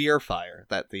severe fire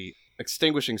that the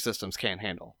extinguishing systems can't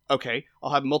handle? Okay,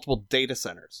 I'll have multiple data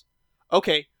centers.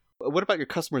 Okay, what about your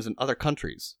customers in other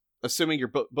countries? Assuming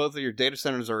both of your data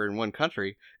centers are in one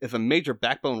country, if a major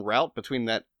backbone route between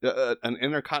that an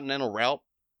intercontinental route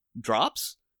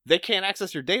drops, they can't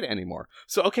access your data anymore.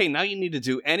 So, okay, now you need to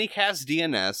do Anycast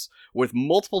DNS with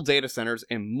multiple data centers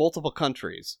in multiple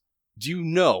countries. Do you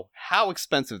know how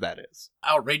expensive that is?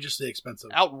 Outrageously expensive.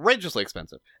 Outrageously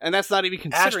expensive. And that's not even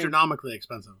considering... Astronomically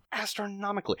expensive.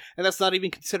 Astronomically. And that's not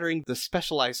even considering the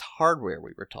specialized hardware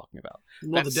we were talking about.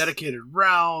 Well, the dedicated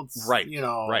routes. Right.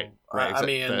 Right. I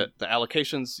mean... The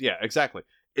allocations. Yeah, exactly.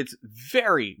 It's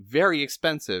very, very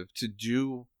expensive to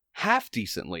do half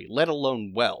decently, let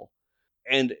alone well.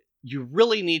 And you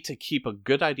really need to keep a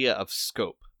good idea of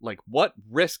scope. Like, what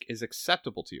risk is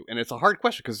acceptable to you? And it's a hard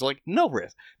question because, like, no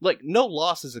risk. Like, no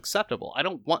loss is acceptable. I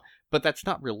don't want... But that's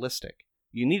not realistic.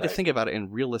 You need to think about it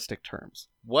in realistic terms.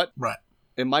 What,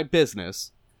 in my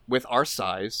business, with our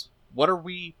size, what are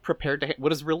we prepared to...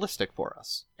 What is realistic for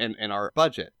us in our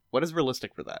budget? What is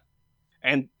realistic for that?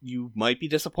 And you might be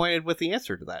disappointed with the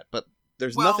answer to that, but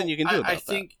there's nothing you can do about that. I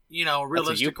think,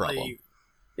 realistically...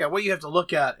 Yeah, what you have to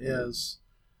look at is...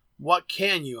 What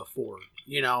can you afford?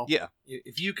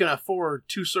 If you can afford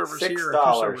 2 servers here and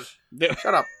 2 servers...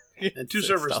 Shut up. And 2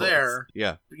 servers there.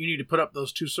 Yeah. You need to put up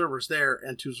those 2 servers there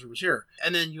and 2 servers here.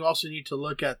 And then you also need to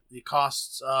look at the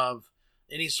costs of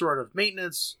any sort of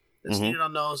maintenance that's needed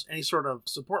on those, any sort of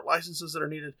support licenses that are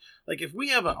needed. Like, if we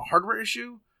have a hardware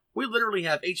issue, we literally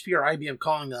have HP or IBM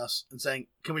calling us and saying,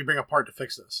 can we bring a part to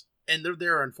fix this? And they're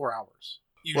there in 4 hours.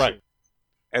 Usually. Right.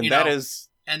 And is...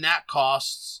 And that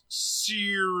costs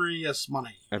serious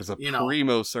money. That is a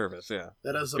primo service, yeah.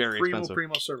 That is a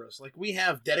primo service. Like, we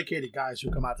have dedicated guys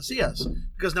who come out to see us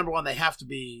because, number one, they have to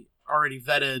be already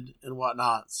vetted and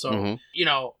whatnot. So,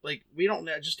 like, we don't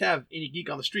just have any geek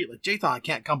on the street. Like, Jathan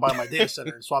can't come by my data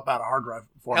center and swap out a hard drive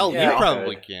for me. Hell, you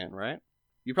probably can, right?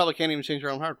 You probably can't even change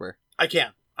your own hardware. I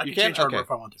can. I can change hardware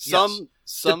if I want to. Some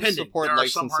support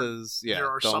licenses, there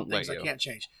are some things I can't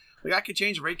change. Like, I could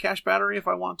change a RAID cache battery if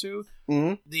I want to.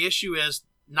 The issue is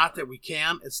not that we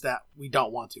can, it's that we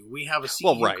don't want to. We have a CE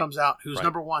who comes out who's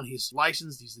number one, he's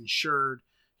licensed, he's insured,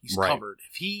 he's covered.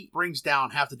 If he brings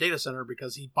down half the data center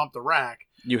because he bumped the rack,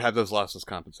 you have those losses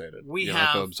compensated. You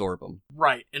have to absorb them.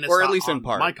 Right. And it's or not at least on in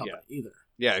part, my company either.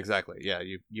 Yeah, exactly. Yeah,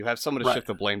 you have someone to shift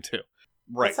the blame to.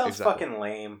 Right. That sounds fucking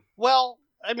lame. Well,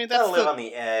 I mean, that's live on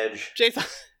the edge. Jathan,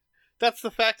 that's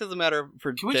the fact of the matter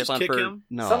for Can we just kick him?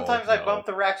 No. Sometimes I bump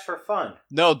the racks for fun.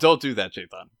 No, don't do that,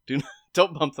 Jathan.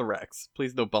 Don't bump the racks.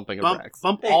 Please, no bumping of racks.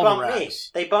 Bump they all bump the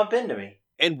racks. Me. They bump into me.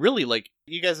 And really, like,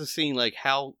 you guys have seen, like,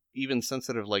 how even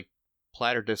sensitive, like,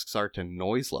 platter discs are to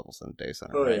noise levels in a data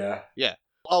center. Oh, right? yeah. Yeah.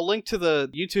 I'll link to the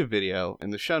YouTube video in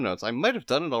the show notes. I might have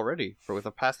done it already with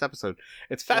a past episode.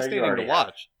 It's fascinating to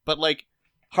watch. But, like,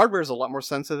 hardware is a lot more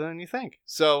sensitive than you think.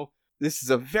 So, this is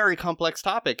a very complex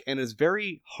topic, and it's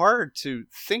very hard to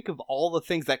think of all the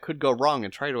things that could go wrong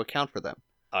and try to account for them.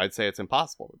 I'd say it's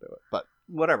impossible to do it, but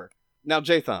whatever. Now,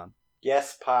 Jathan,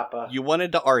 Yes, Papa. you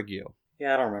wanted to argue.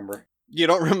 Yeah, I don't remember. You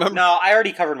don't remember? No, I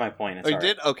already covered my point. It's Oh, you all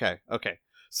did? Okay.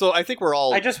 So I think we're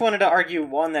all... I just wanted to argue,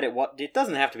 one, that it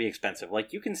doesn't have to be expensive.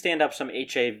 Like, you can stand up some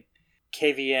HA,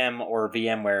 KVM, or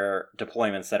VMware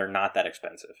deployments that are not that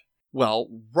expensive. Well,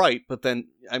 right, but then,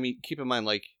 I mean, keep in mind,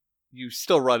 like, you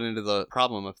still run into the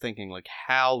problem of thinking, like,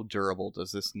 how durable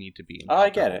does this need to be? Oh, I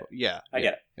get it. Yeah. I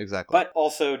get it. Exactly. But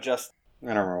also just... I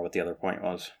don't remember what the other point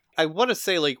was. I want to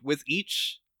say, like, with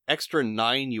each extra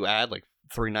 9 you add, like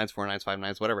 3 9s, 4 9s, 5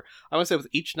 9s, whatever, I want to say with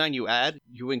each 9 you add,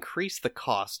 you increase the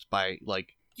cost by,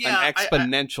 like, an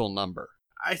exponential number.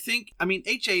 I think, I mean,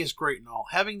 HA is great and all.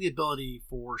 Having the ability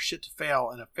for shit to fail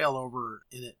and a failover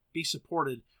and it be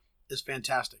supported is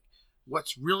fantastic.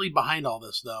 What's really behind all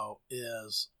this, though,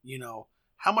 is,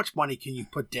 how much money can you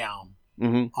put down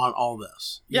on all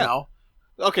this? You know?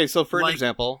 Okay, so for an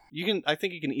example, I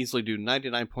think you can easily do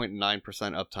 99.9%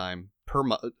 uptime per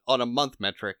month on a month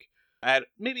metric at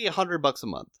maybe $100 a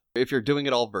month if you're doing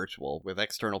it all virtual with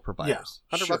external providers.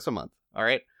 Yeah, $100 a month, all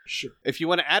right? Sure. If you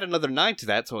want to add another 9 to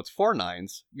that, so it's 4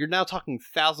 9s, you're now talking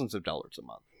thousands of dollars a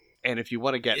month. And if you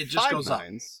want to get 5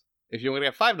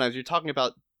 9s, you're talking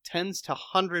about tens to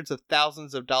hundreds of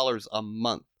thousands of dollars a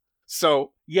month.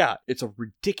 So, yeah, it's a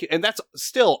ridiculous... And that's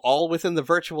still all within the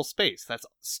virtual space. That's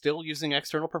still using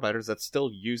external providers. That's still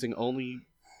using only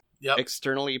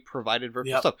externally provided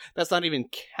virtual stuff. That's not even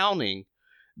counting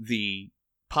the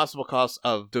possible costs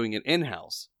of doing it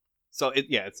in-house. So,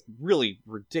 it's really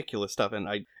ridiculous stuff. And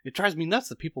it drives me nuts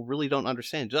that people really don't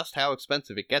understand just how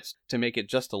expensive it gets to make it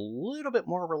just a little bit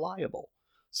more reliable.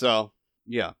 So,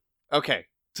 yeah. Okay.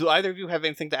 Do either of you have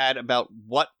anything to add about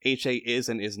what HA is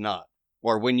and is not?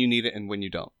 Or when you need it and when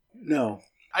you don't? No.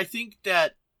 I think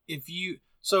that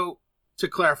so to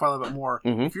clarify a little bit more,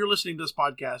 if you're listening to this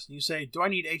podcast and you say, do I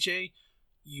need HA?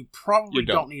 You probably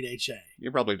don't need HA.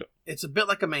 You probably don't. It's a bit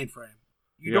like a mainframe.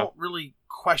 You don't really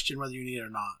question whether you need it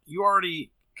or not. You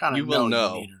already kind of know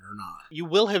you need it or not. You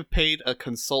will have paid a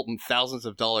consultant thousands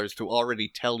of dollars to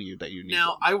already tell you that you need it.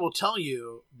 Now, I will tell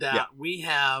you that we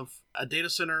have a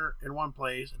data center in one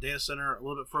place, a data center a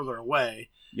little bit further away,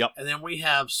 and then we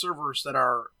have servers that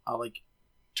are like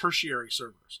tertiary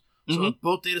servers. So if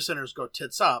both data centers go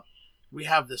tits up, we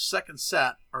have this second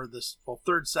set, or this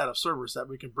third set of servers that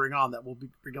we can bring on that will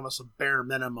give us a bare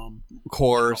minimum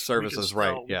core services,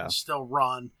 we can still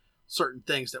run certain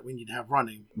things that we need to have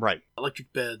running. Right.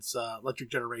 Electric bids, electric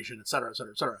generation, et cetera, et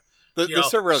cetera, et cetera. The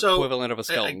server equivalent of a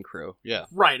skeleton crew. Yeah.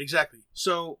 Right, exactly.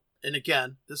 So, and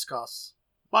again, this costs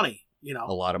money,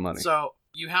 A lot of money. So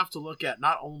you have to look at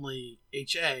not only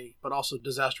HA, but also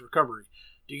disaster recovery.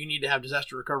 Do you need to have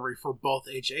disaster recovery for both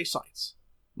HA sites?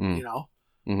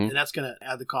 And that's going to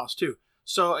add the cost too.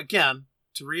 So again,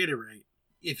 to reiterate,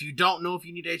 if you don't know if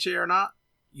you need HA or not,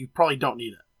 you probably don't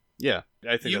need it. Yeah,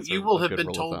 I think you will have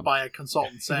been told by a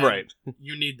consultant saying,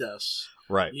 you need this.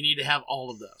 Right. You need to have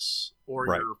all of this, or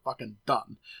you're fucking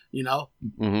done.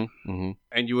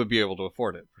 And you would be able to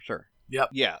afford it, for sure. Yep.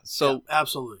 Yeah, so...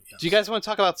 absolutely. Yes. Do you guys want to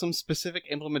talk about some specific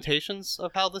implementations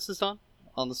of how this is done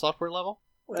on the software level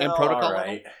and protocol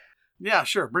level? Yeah,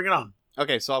 sure. Bring it on.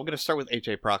 Okay, so I'm going to start with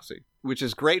HA Proxy, which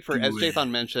is great for, as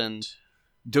Jathan mentioned,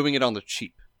 doing it on the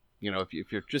cheap.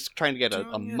 If you're just trying to get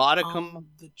a modicum... on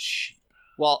the cheap.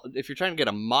 Well, if you're trying to get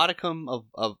a modicum of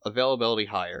availability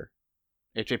higher,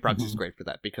 HA Proxy is great for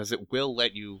that, because it will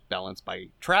let you balance by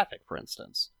traffic, for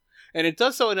instance. And it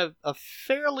does so in a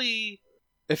fairly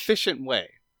efficient way.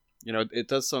 It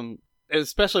does some...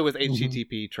 Especially with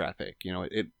HTTP traffic,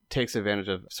 it takes advantage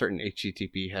of certain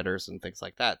HTTP headers and things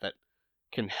like that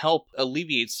can help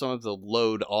alleviate some of the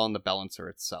load on the balancer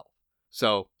itself.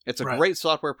 So it's a great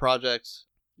software project.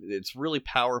 It's really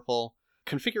powerful.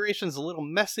 Configuration's a little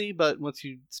messy, but once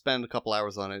you spend a couple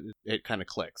hours on it, it kind of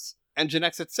clicks. And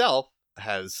Nginx itself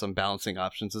has some balancing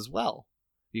options as well.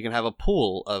 You can have a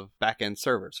pool of back-end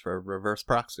servers for a reverse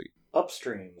proxy.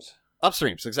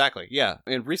 Upstreams, exactly, yeah.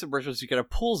 In recent versions, you can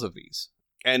have pools of these.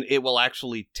 And it will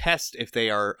actually test if they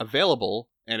are available,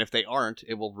 and if they aren't,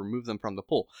 it will remove them from the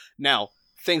pool. Now,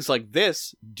 things like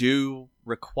this do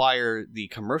require the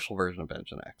commercial version of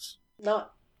Nginx.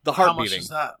 Not the heart beating. How much is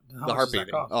that? The heart beating.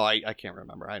 Oh, I can't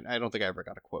remember. I don't think I ever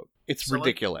got a quote. It's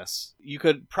ridiculous. You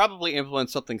could probably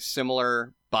implement something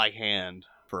similar by hand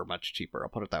for much cheaper. I'll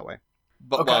put it that way.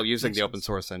 But while using the open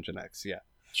source Nginx, yeah.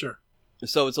 Sure.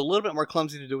 So it's a little bit more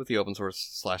clumsy to do with the open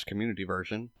source / community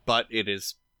version, but it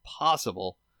is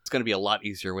possible. It's going to be a lot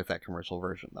easier with that commercial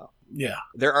version, though. Yeah.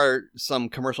 There are some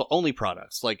commercial only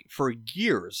products. Like for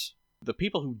years, The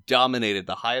people who dominated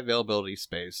the high availability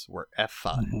space were F5.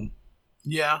 Mm-hmm.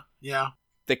 Yeah.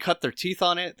 They cut their teeth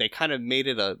on it. They kind of made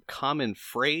it a common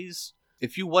phrase.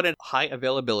 If you wanted high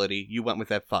availability, you went with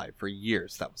F5. For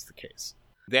years, that was the case.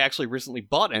 They actually recently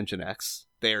bought Nginx.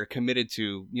 They are committed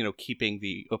to, keeping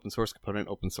the open source component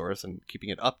open source and keeping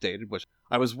it updated, which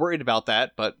I was worried about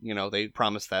that, but, they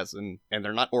promised that, and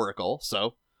they're not Oracle,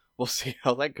 so we'll see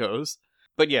how that goes.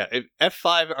 But yeah,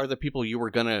 F5 are the people you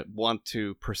were going to want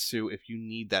to pursue if you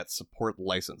need that support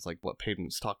license, like what Payton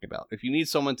was talking about. If you need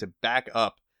someone to back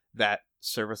up that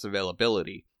service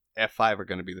availability, F5 are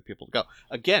going to be the people to go.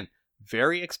 Again,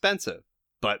 very expensive,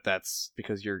 but that's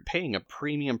because you're paying a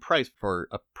premium price for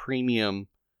a premium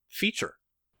feature.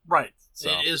 Right.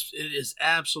 So, it is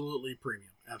absolutely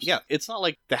premium. Absolutely. Yeah, it's not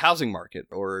like the housing market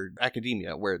or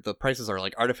academia where the prices are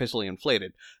like artificially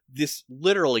inflated. This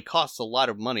literally costs a lot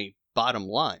of money, bottom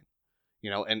line,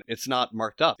 and it's not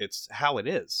marked up. It's how it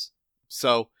is.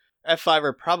 So F5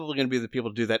 are probably going to be the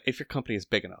people to do that if your company is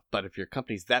big enough. But if your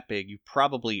company's that big, you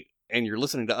probably, and you're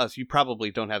listening to us, you probably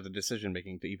don't have the decision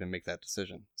making to even make that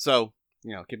decision. So,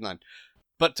 keep in mind.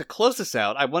 But to close this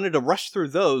out, I wanted to rush through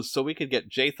those so we could get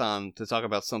Jathan to talk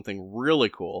about something really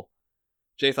cool.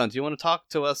 Jathan, do you want to talk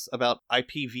to us about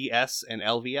IPVS and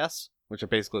LVS, which are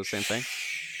basically the same thing?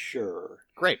 Sure.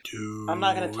 Great. I'm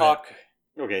not going to talk...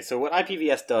 Okay, so what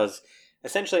IPVS does,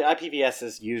 essentially IPVS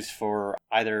is used for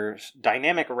either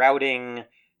dynamic routing,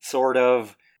 sort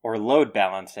of, or load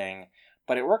balancing,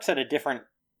 but it works at a different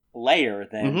layer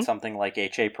than something like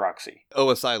HA proxy.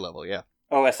 OSI level, yeah.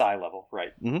 OSI level,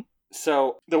 right. Mm-hmm.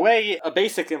 So the way a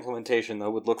basic implementation,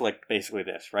 though, would look like basically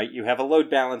this, right? You have a load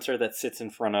balancer that sits in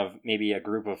front of maybe a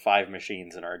group of 5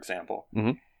 machines in our example.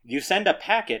 Mm-hmm. You send a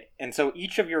packet, and so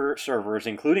each of your servers,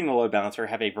 including the load balancer,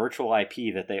 have a virtual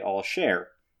IP that they all share.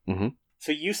 Mm-hmm.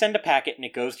 So you send a packet, and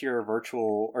it goes to your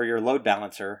virtual or your load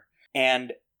balancer,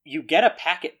 and you get a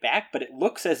packet back, but it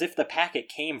looks as if the packet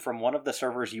came from one of the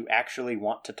servers you actually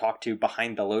want to talk to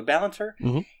behind the load balancer,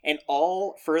 and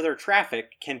all further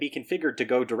traffic can be configured to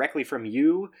go directly from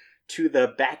you to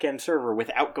the back-end server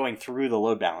without going through the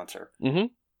load balancer. Mm-hmm.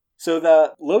 So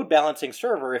the load balancing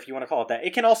server, if you want to call it that,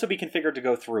 it can also be configured to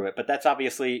go through it, but that's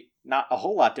obviously not a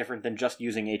whole lot different than just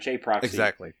using HA proxy.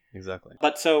 Exactly.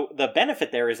 But so the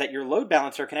benefit there is that your load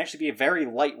balancer can actually be very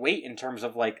lightweight in terms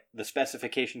of like the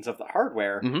specifications of the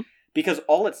hardware, because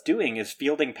all it's doing is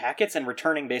fielding packets and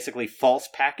returning basically false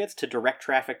packets to direct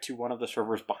traffic to one of the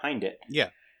servers behind it. Yeah.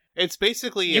 It's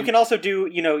basically... You can also do,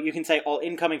 you can say all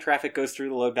incoming traffic goes through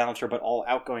the load balancer, but all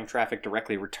outgoing traffic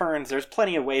directly returns. There's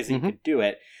plenty of ways that you could do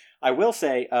it. I will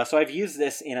say, so I've used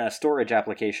this in a storage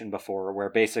application before,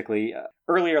 where basically,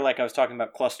 earlier, like I was talking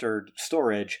about clustered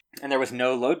storage, and there was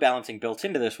no load balancing built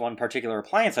into this one particular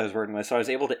appliance I was working with, so I was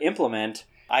able to implement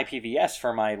IPVS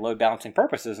for my load balancing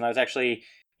purposes, and I was actually,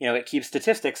 it keeps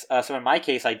statistics, so in my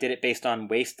case, I did it based on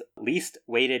least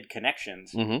weighted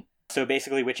connections. So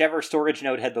basically, whichever storage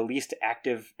node had the least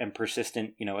active and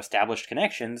persistent, established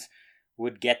connections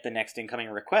would get the next incoming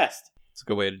request. It's a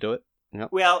good way to do it. Yep.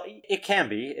 Well, it can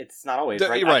be. It's not always,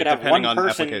 right? Right, I could have depending one on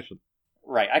person, application.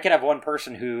 Right, I could have one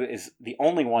person who is the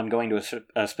only one going to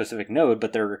a specific node,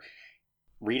 but they're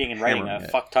reading and writing a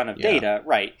fuck ton of data,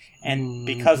 right? And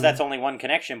because that's only one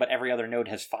connection, but every other node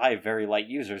has 5 very light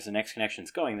users, the next connection's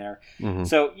going there.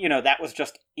 So, that was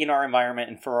just in our environment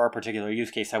and for our particular use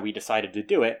case how we decided to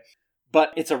do it.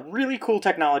 But it's a really cool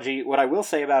technology. What I will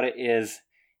say about it is,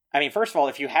 first of all,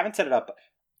 if you haven't set it up,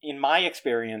 in my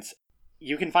experience,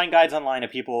 you can find guides online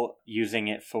of people using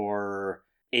it for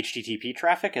HTTP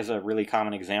traffic as a really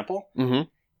common example. And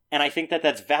I think that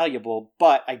that's valuable,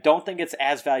 but I don't think it's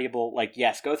as valuable, like,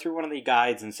 yes, go through one of the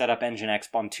guides and set up Nginx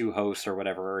on 2 hosts or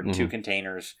whatever, or 2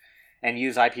 containers, and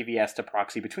use IPVS to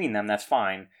proxy between them, that's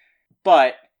fine.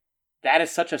 But that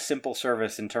is such a simple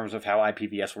service in terms of how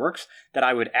IPVS works that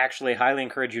I would actually highly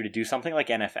encourage you to do something like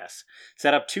NFS.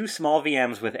 Set up 2 small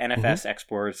VMs with NFS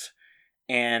exports,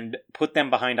 and put them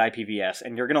behind IPVS,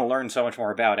 and you're going to learn so much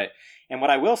more about it. And what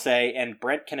I will say, and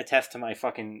Brent can attest to my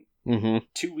fucking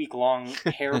 2-week-long,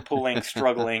 hair-pulling,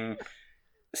 struggling,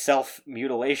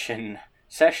 self-mutilation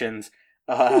sessions,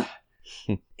 the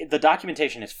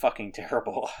documentation is fucking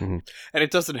terrible. And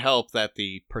it doesn't help that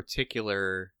the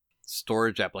particular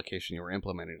storage application you were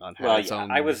implementing on had its own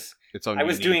unique... I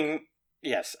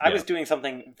was doing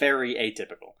something very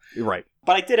atypical. Right.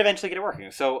 But I did eventually get it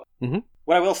working. So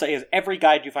what I will say is every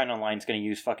guide you find online is going to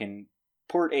use fucking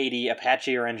Port 80,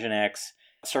 Apache or Nginx,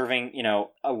 serving,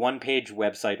 a one-page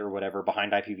website or whatever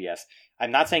behind IPVS.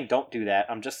 I'm not saying don't do that.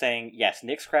 I'm just saying, yes,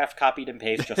 Nixcraft copied and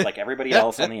pasted just like everybody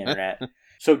else on the internet.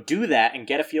 So do that and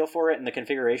get a feel for it in the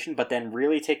configuration, but then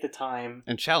really take the time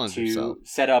And challenge to yourself.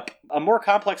 set up a more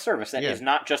complex service that Yeah. is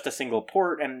not just a single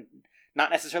port and not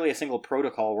necessarily a single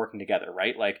protocol working together,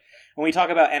 right? Like when we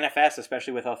talk about NFS,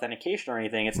 especially with authentication or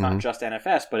anything, it's not just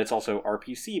NFS, but it's also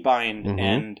RPC bind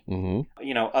and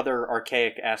other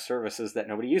archaic ass services that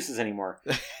nobody uses anymore.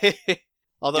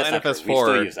 Although Just not true. We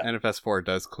still use that. NFS4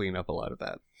 does clean up a lot of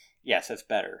that. Yes, it's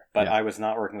better, but Yeah. I was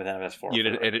not working with NFS4. You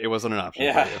did, it wasn't an option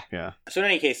Yeah. for you. Yeah. So in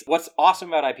any case, what's awesome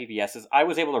about IPVS is I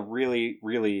was able to really,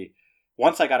 really,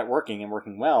 once I got it working and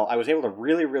working well, I was able to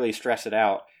really, really stress it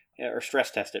out, or stress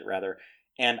test it rather,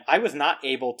 and I was not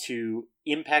able to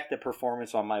impact the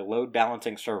performance on my load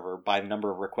balancing server by the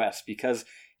number of requests, because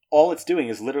all it's doing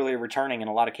is literally returning, in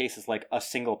a lot of cases, like a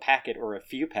single packet or a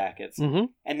few packets,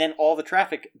 and then all the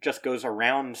traffic just goes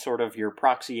around sort of your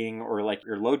proxying or like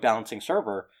your load balancing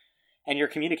server, and you're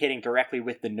communicating directly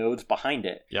with the nodes behind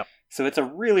it. Yep. So it's a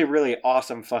really, really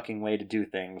awesome fucking way to do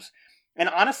things. And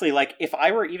honestly, like, if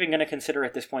I were even going to consider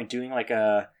at this point doing like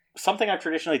something I've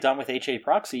traditionally done with HA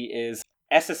proxy is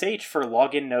SSH for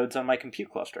login nodes on my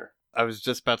compute cluster. I was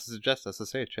just about to suggest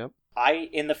SSH, yep.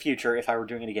 In the future, if I were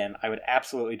doing it again, I would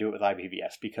absolutely do it with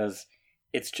IPVS because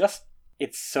it's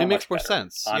so it makes much more better,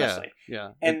 sense. honestly.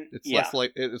 Yeah. And it's less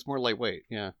it's more lightweight,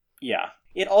 yeah. Yeah.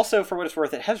 It also, for what it's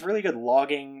worth, it has really good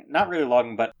logging, not really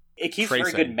logging, but it keeps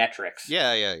Tracing. very good metrics.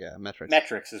 Yeah. Metrics.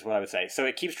 Metrics is what I would say. So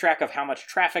it keeps track of how much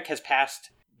traffic has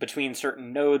passed between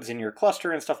certain nodes in your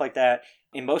cluster and stuff like that.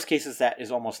 In most cases, that is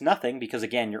almost nothing because,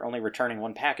 again, you're only returning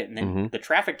one packet, and then the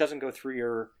traffic doesn't go through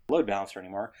your load balancer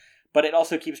anymore. But it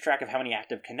also keeps track of how many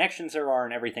active connections there are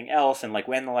and everything else, and like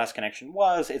when the last connection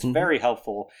was. It's very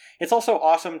helpful. It's also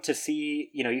awesome to see,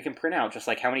 you can print out just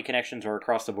like how many connections are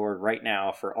across the board right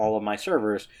now for all of my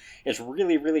servers. It's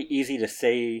really, really easy to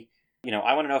say,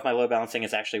 I want to know if my load balancing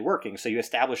is actually working. So you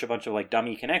establish a bunch of like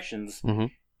dummy connections,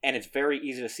 and it's very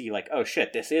easy to see like, oh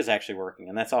shit, this is actually working,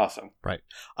 and that's awesome. Right.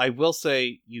 I will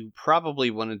say you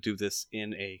probably want to do this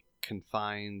in a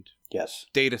confined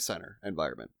data center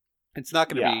environment. It's not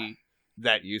going to be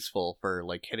that useful for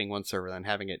like hitting one server and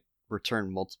having it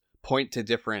return point to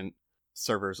different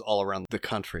servers all around the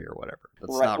country or whatever.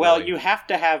 That's right. Not well, really... you have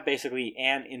to have basically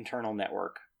an internal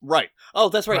network. Right. Oh,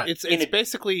 that's right. Right. It's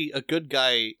basically a good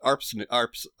guy ARP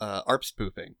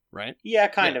spoofing, right? Yeah,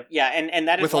 kind of. Yeah, and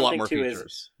that is with a one lot thing more too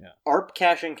features. is ARP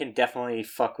caching can definitely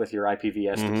fuck with your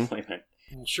IPVS deployment.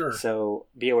 Well, sure. So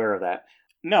be aware of that.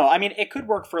 No, I mean, it could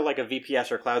work for like a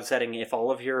VPS or cloud setting if all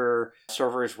of your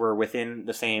servers were within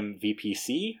the same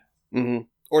VPC.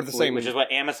 Or the same... Which is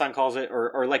what Amazon calls it,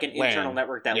 or like an LAN. internal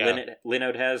network that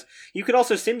Linode has. You could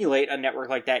also simulate a network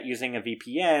like that using a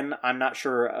VPN. I'm not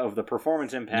sure of the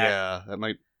performance impact. Yeah, that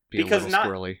might be a little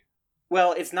squirrely.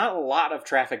 Well, it's not a lot of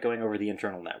traffic going over the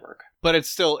internal network. But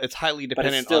it's highly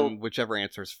dependent on whichever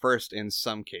answers first in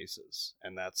some cases.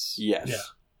 And that's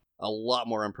a lot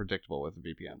more unpredictable with a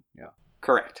VPN. Yeah.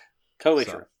 Correct. Totally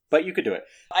true. But you could do it.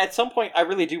 At some point, I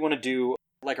really do want to do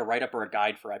like a write-up or a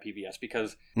guide for IPVS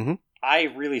because I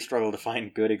really struggle to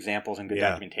find good examples and good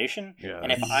documentation. Yeah.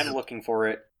 And if I'm looking for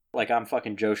it, like I'm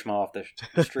fucking Joe Schmo off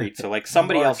the street. So like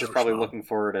somebody else is probably looking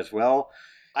for it as well.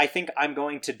 I think I'm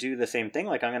going to do the same thing.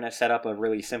 Like I'm going to set up a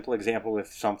really simple example with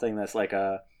something that's like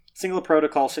a single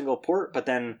protocol, single port, but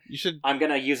then I'm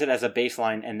going to use it as a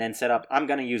baseline and then set up... I'm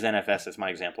going to use NFS as my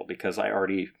example because I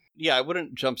already... Yeah, I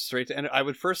wouldn't jump straight to... And I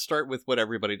would first start with what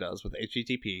everybody does with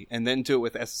HTTP and then do it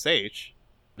with SSH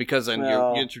because then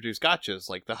you introduce gotchas,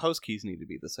 like the host keys need to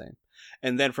be the same.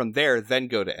 And then from there, then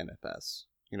go to NFS.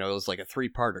 It was like a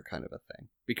three-parter kind of a thing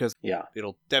because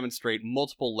it'll demonstrate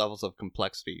multiple levels of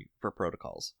complexity for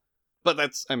protocols. But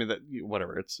that's... I mean,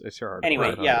 whatever. It's your art.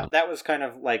 Anyway, that was kind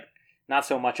of like... Not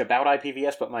so much about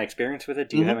IPVS, but my experience with it.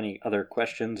 Do you have any other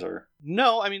questions? Or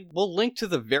no, I mean, we'll link to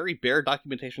the very bare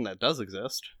documentation that does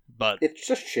exist, but... It's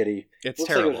just shitty. It's looks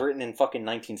terrible. Like it was written in fucking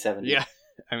 1970. Yeah,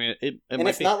 I mean, and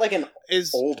it's not like an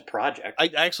old project.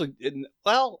 I actually...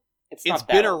 It's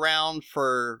been around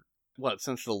for,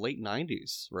 since the late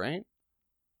 90s, right?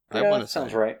 That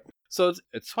sounds right. So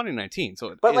it's 2019,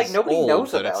 so but like nobody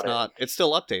knows about it. It's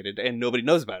still updated, and nobody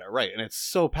knows about it, right? And it's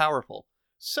so powerful.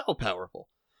 So powerful.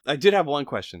 I did have one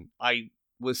question. I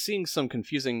was seeing some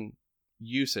confusing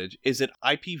usage. Is it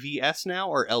IPVS now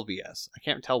or LVS? I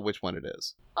can't tell which one it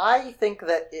is. I think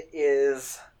that it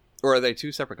is... Or are they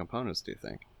two separate components, do you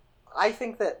think? I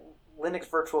think that Linux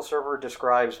Virtual Server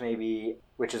describes maybe,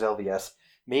 which is LVS,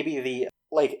 maybe the,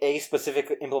 like, a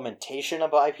specific implementation of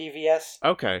IPVS.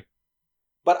 Okay.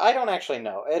 But I don't actually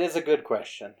know. It is a good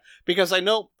question. Because I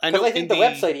know I think the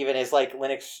website even is like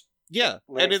Linux... Yeah,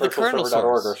 Linux and in the kernel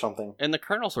source or something. In the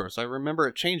kernel source, I remember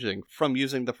it changing from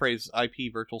using the phrase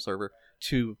IP virtual server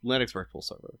to Linux virtual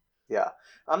server. Yeah.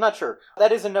 I'm not sure.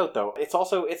 That is a note, though.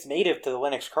 It's native to the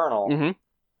Linux kernel. Mm-hmm.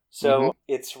 So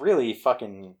it's really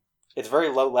fucking... It's very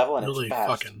low level and Really it's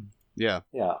fast. Yeah.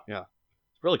 Yeah.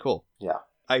 It's really cool. Yeah.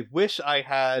 I wish I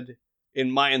had,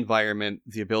 in my environment,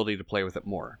 the ability to play with it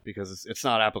more, because it's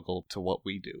not applicable to what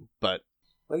we do. But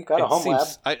Well, you got a it home lab.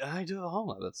 seems, I do have a home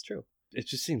lab, that's true. It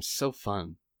just seems so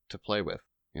fun to play with,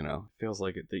 you know? It feels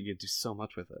like that you do so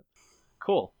much with it.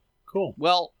 Cool. Cool.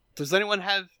 Well, does anyone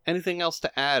have anything else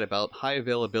to add about high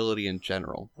availability in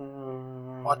general?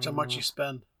 Watch how much you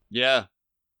spend. Yeah.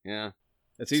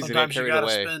 It's easy Sometimes to you get carried gotta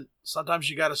away. spend. Sometimes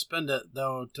you gotta spend it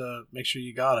though to make sure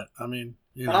you got it. I mean,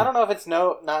 you know. And I don't know if it's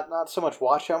not so much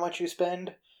watch how much you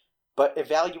spend, but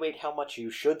evaluate how much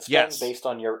you should spend Yes. based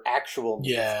on your actual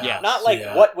needs. Yeah. Not like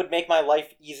Yeah. what would make my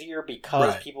life easier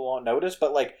because Right. people won't notice,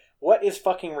 but like what is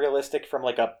fucking realistic from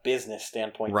like a business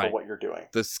standpoint Right. for what you're doing.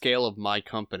 The scale of my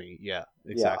company, yeah,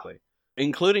 exactly.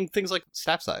 Including things like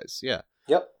staff size, yeah.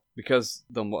 Yep. Because,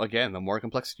 the more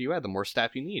complexity you add, the more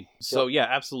staff you need. So, yeah,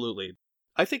 absolutely.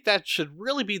 I think that should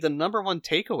really be the number one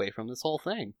takeaway from this whole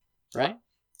thing, right?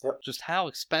 Yep. Just how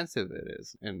expensive it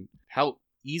is and how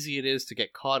easy it is to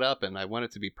get caught up, and I want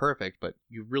it to be perfect, but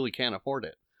you really can't afford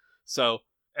it. So,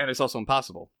 and it's also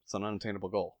impossible. It's an unattainable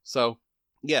goal. So,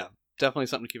 yeah, definitely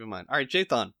something to keep in mind. All right,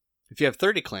 Jathan, if you have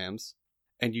 30 clams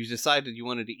and you decided you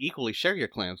wanted to equally share your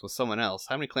clams with someone else,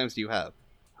 how many clams do you have?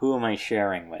 Who am I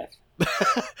sharing with?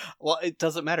 Well, it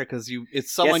doesn't matter because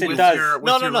it's someone Yes, it you does. Your, with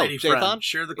No, your no, lady friend. Jathan,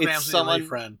 Share the it's clams with your someone- lady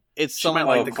friend. It's She someone might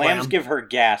like Oh, the clams clam. give her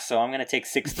gas, so I'm going to take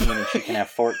 16 and she can have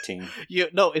 14.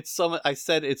 it's someone. I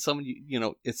said it's someone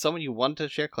it's someone you want to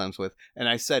share clams with, and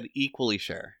I said equally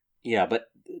share. Yeah,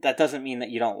 but that doesn't mean that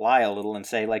you don't lie a little and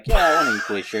say, like, yeah, I want to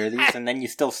equally share these, and then you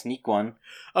still sneak one.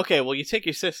 Okay, well, you take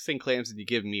your 16 clams and you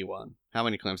give me one. How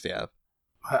many clams do you have?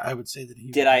 I would say that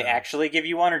he Did I actually give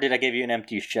you one, or did I give you an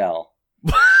empty shell?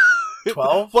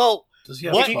 12? Well, Does he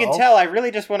have If you can 12? tell, I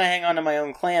really just want to hang on to my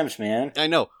own clams, man. I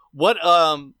know what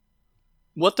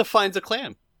defines a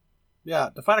clam? Yeah,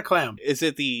 define a clam. Is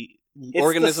it the the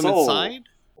organism soul. inside,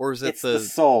 or is it It's the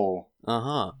soul.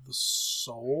 Uh-huh. The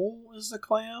soul is the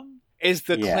clam? Is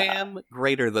the Yeah. clam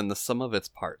greater than the sum of its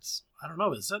parts? I don't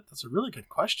know. Is it? That's a really good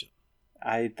question.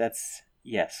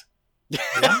 Yes.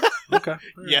 Yeah? Okay. All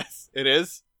right. Yes, it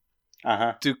is.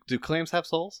 Uh-huh. Do clams have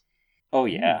souls? Oh,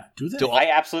 yeah. Do they? Do I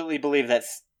absolutely believe that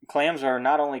clams are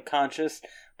not only conscious,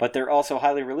 but they're also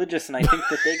highly religious, and I think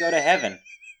that they go to heaven.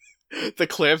 The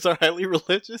clams are highly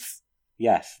religious?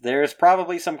 Yes, there is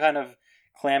probably some kind of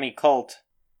clammy cult,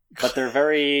 but they're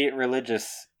very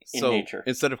religious in nature.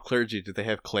 Instead of clergy, do they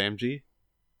have clamgy?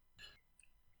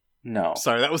 No.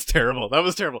 Sorry, that was terrible. That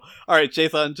was terrible. All right,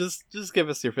 Jathan, just give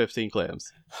us your 15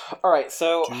 clams. All right,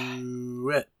 so Do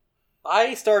it.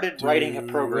 I started writing a Do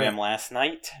program it. last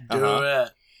night. Do Uh-huh.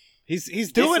 it.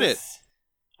 He's doing it.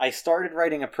 I started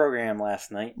writing a program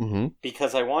last night Mm-hmm.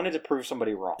 because I wanted to prove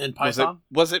somebody wrong. In Was it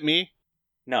Python? me?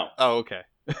 No. Oh, okay.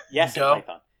 Yes, in Go.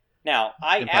 Python. Now,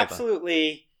 I In Python.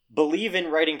 absolutely believe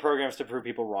in writing programs to prove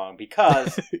people wrong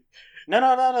because...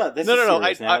 No. This is No.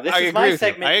 serious I now. This agree is my with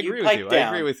segment. you. I agree with pipe you. down.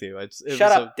 I agree with you. It Shut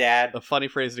was up, Dad. a funny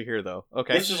phrase to hear, though.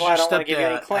 Okay. This is why I don't want to give you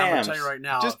any Stepdad, I'm gonna clams. tell you right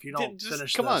now, just if you don't just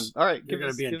finish come this, on. All right, you're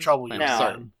going to be in give us trouble. clams. You Now-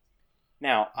 Sorry.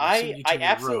 Now, I'll send you I to the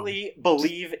absolutely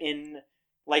believe in,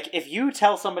 like, if you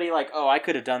tell somebody, like, oh, I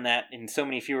could have done that in so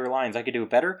many fewer lines, I could do it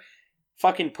better,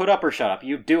 fucking put up or shut up.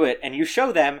 You do it, and you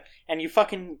show them, and you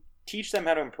fucking teach them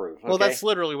how to improve. Okay? Well, that's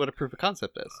literally what a proof of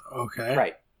concept is. Okay.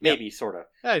 right. Maybe, sort of.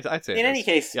 I'd say. In it any is.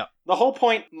 case, yeah. the whole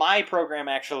point, my program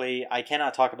actually, I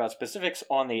cannot talk about specifics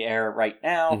on the air right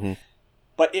now, Mhm.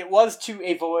 but it was to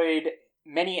avoid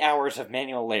many hours of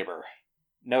manual labor.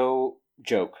 No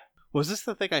joke. Was this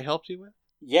the thing I helped you with?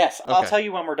 Yes, I'll Okay. tell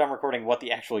you when we're done recording what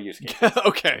the actual use case is.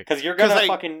 Okay. Because you're gonna 'Cause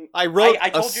fucking... I wrote I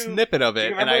a told you- snippet of do it,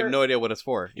 you and I have remember- no idea what it's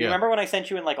for. Do you remember when I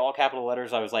sent you in, like, all capital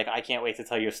letters, I was like, I can't wait to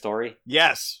tell you a story?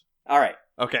 Yes. Alright.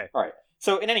 Okay.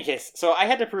 So, in any case, so I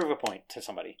had to prove a point to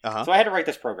somebody. Uh-huh. So I had to write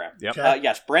this program. Yep. Okay.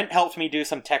 Yes, Brent helped me do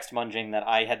some text munging that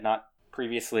I had not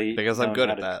previously Because I'm known good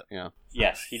how at to- that. Yeah,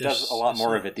 Yes, he This- does a lot this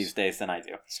more of it is- these days than I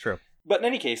do. it's true. But in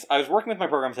any case, I was working with my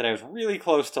program today. I was really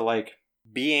close to, like,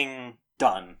 being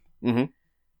done. Mhm.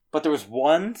 But there was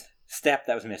one step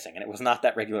that was missing, and it was not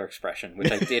that regular expression,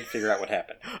 which I did figure out what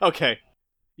happened. Okay.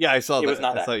 Yeah, I saw It that. was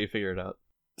not I that. saw you figure it out.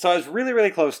 So I was really,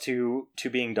 really close to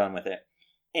being done with it.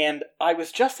 And I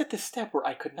was just at this step where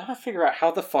I could not figure out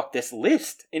how the fuck this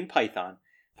list in Python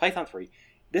 3,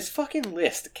 this fucking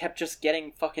list kept just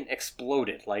getting fucking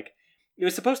exploded. Like, it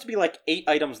was supposed to be like 8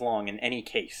 items long in any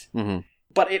case. Mm-hmm.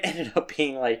 But it ended up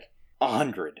being like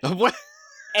 100. What?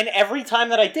 And every time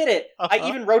that I did it, I Uh-huh.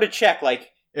 even wrote a check,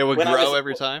 like... It would when I grow was-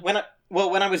 every time. When Well,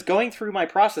 when I was going through my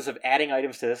process of adding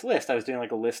items to this list, I was doing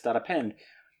like a list.append.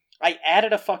 I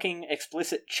added a fucking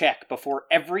explicit check before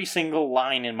every single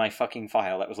line in my fucking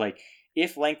file that was like,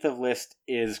 if length of list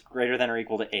is greater than or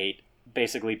equal to 8,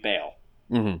 basically bail.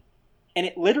 Mm-hmm. And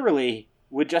it literally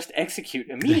would just execute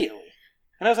immediately.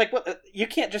 And I was like, what? You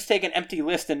can't just take an empty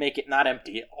list and make it not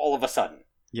empty all of a sudden.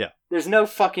 Yeah. There's no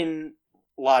fucking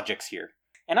logics here.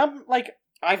 And I'm like,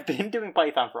 I've been doing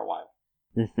Python for a while.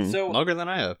 Mm-hmm. So longer than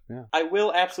I have, yeah. I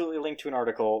will absolutely link to an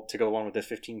article to go along with this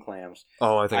 15 clams.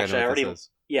 Oh, I think Actually, I know what this is.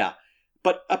 Yeah.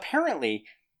 But apparently,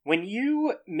 when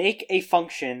you make a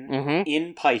function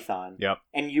in Python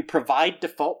and you provide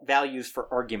default values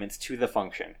for arguments to the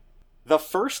function, the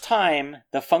first time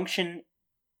the function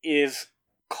is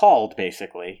called,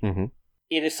 basically,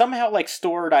 it is somehow like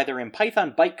stored either in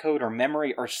Python bytecode or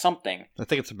memory or something. I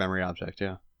think it's a memory object,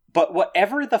 yeah. But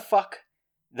whatever the fuck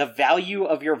the value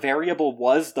of your variable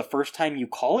was the first time you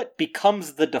call it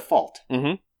becomes the default.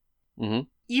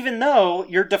 Even though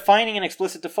you're defining an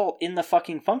explicit default in the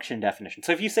fucking function definition.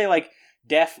 So if you say like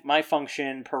def my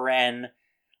function paren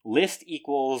list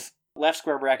equals left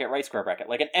square bracket right square bracket,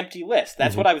 like an empty list.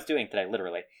 That's what I was doing today,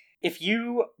 literally. If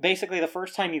you basically the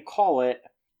first time you call it,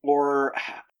 or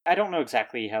I don't know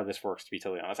exactly how this works, to be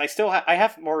totally honest. I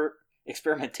have more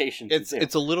experimentation to do.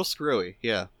 It's a little screwy,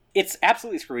 yeah. It's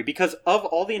absolutely screwy because of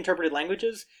all the interpreted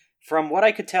languages, from what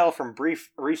I could tell from brief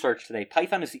research today,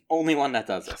 Python is the only one that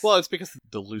does this. Well, it's because of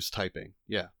the loose typing,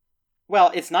 yeah.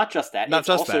 Well, it's not just that. Not it's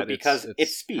just also that. because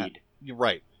it's speed. You're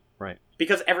right.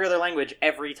 Because every other language,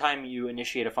 every time you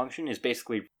initiate a function, is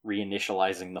basically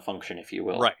reinitializing the function, if you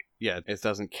will. Right, yeah. It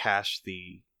doesn't cache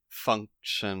the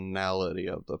functionality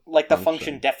of the like the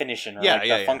function definition, or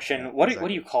the function. What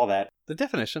do you call that? The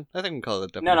definition. I think we call it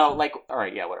the definition. No, like all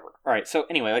right, yeah, whatever. All right, so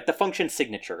anyway, like the function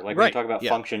signature, like when we talk about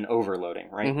function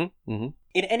overloading, right? In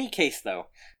any case, though,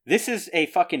 this is a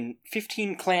fucking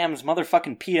 15 clams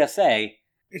motherfucking PSA.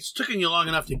 It's taking you long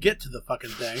enough to get to the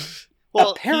fucking thing.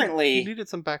 Well, apparently, he needed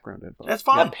some background info. That's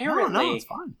fine. Apparently, no, it's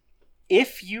fine.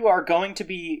 If you are going to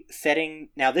be setting...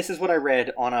 Now, this is what I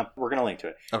read on a... We're going to link to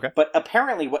it. Okay. But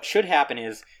apparently what should happen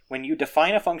is, when you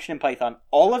define a function in Python,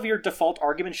 all of your default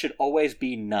arguments should always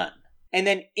be none. And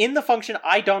then in the function,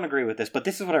 I don't agree with this, but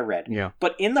this is what I read. Yeah.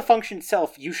 But in the function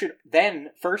itself, you should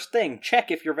then, first thing,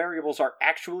 check if your variables are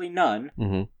actually none.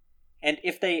 And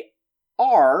if they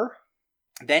are,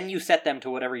 then you set them to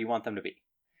whatever you want them to be.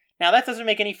 Now, that doesn't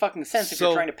make any fucking sense if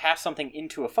you're trying to pass something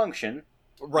into a function,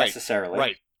 necessarily.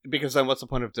 Right. Because then what's the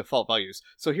point of default values?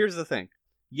 So here's the thing.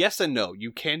 Yes and no.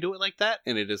 You can do it like that,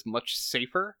 and it is much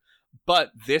safer.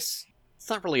 But it's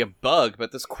not really a bug,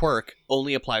 but this quirk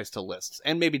only applies to lists.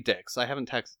 And maybe dicts. I haven't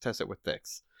tested it with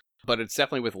dicts. But it's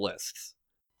definitely with lists.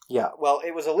 Yeah, well,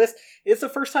 it was a list. It's the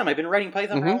first time. I've been writing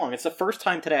Python for how long? It's the first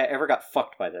time today I ever got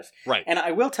fucked by this. Right. And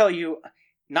I will tell you...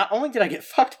 Not only did I get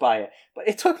fucked by it, but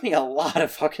it took me a lot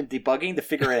of fucking debugging to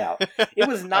figure it out. It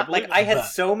was not like I had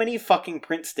so many fucking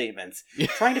print statements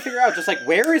trying to figure out just like,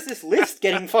 where is this list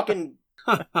getting fucking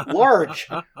large?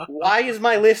 Why is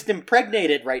my list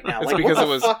impregnated right now? Like, what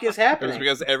the fuck is happening? It was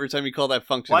because every time you call that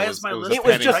function, Why is my list it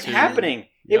was just happening.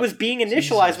 Yep. It was being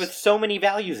initialized with so many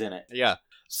values in it. Yeah.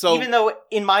 So even though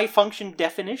in my function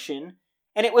definition...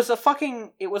 And it was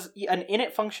an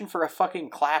init function for a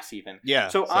fucking class even. Yeah.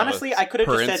 So honestly, I could have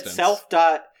just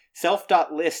said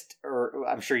self.list, or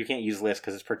I'm sure you can't use list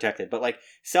because it's protected, but like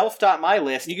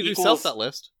self.mylist you can equals... do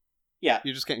self.list. Yeah.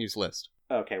 You just can't use list.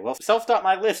 Okay, well,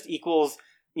 self.mylist equals,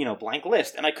 blank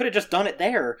list. And I could have just done it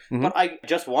there, but I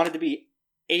just wanted to be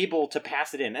able to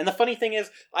pass it in. And the funny thing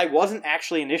is, I wasn't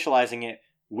actually initializing it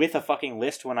with a fucking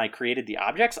list when I created the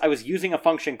objects. I was using a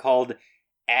function called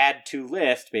add to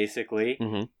list, basically,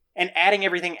 and adding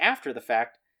everything after the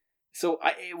fact. So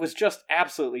it was just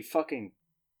absolutely fucking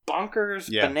bonkers,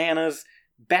 bananas,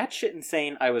 batshit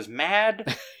insane. I was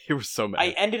mad. You were so mad. I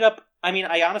ended up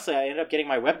getting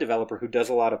my web developer who does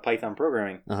a lot of Python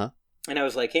programming. And I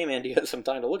was like, hey man, do you have some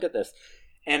time to look at this?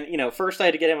 And, first I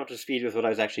had to get him up to speed with what I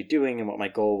was actually doing and what my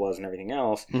goal was and everything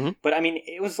else. But,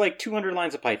 it was like 200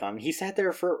 lines of Python. He sat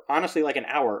there for, honestly, like an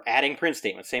hour adding print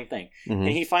statements, same thing. And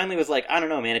he finally was like, I don't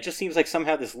know, man, it just seems like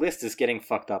somehow this list is getting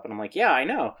fucked up. And I'm like, yeah, I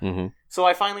know. So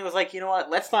I finally was like, you know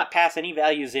what, let's not pass any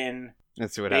values in,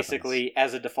 let's see what basically,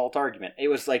 as a default argument. It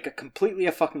was like completely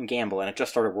a fucking gamble, and it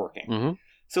just started working.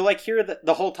 So, like, here,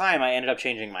 the whole time, I ended up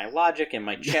changing my logic and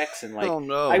my checks, and, like, oh,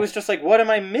 no. I was just like, what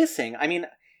am I missing?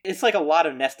 It's like a lot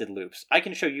of nested loops. I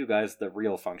can show you guys the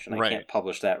real function. I can't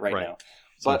publish that right now.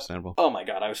 It's understandable. Oh my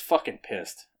god, I was fucking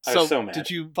pissed. I was so mad. Did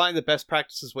you find the best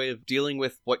practices way of dealing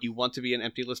with what you want to be an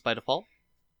empty list by default?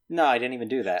 No, I didn't even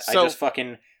do that.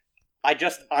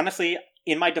 Honestly,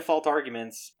 in my default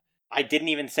arguments, I didn't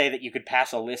even say that you could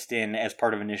pass a list in as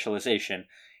part of initialization.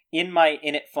 In my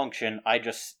init function, I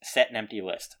just set an empty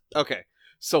list. Okay,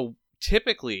 so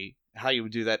typically how you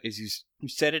would do that is you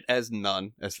set it as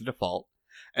none as the default,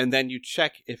 and then you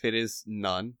check if it is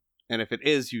none, and if it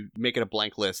is, you make it a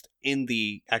blank list in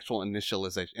the actual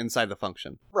initialization inside the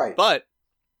function. Right. But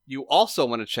you also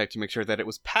want to check to make sure that it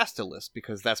was passed a list,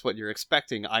 because that's what you're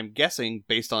expecting, I'm guessing,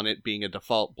 based on it being a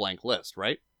default blank list,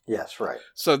 right? Yes, right.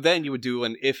 So then you would do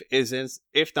an if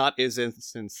not is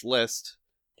instance list.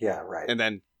 Yeah, right. And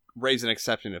then raise an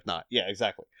exception if not. Yeah,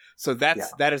 exactly. So that is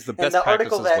the and best the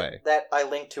practices article way. that I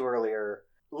linked to earlier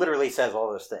literally says all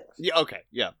those things. Yeah, okay,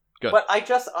 yeah, good. But I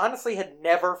just honestly had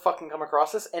never fucking come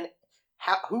across this, and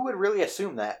who would really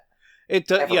assume that? It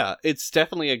does, ever? yeah, it's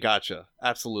definitely a gotcha.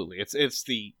 Absolutely. It's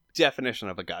the definition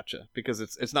of a gotcha, because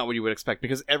it's not what you would expect,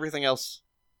 because everything else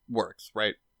works,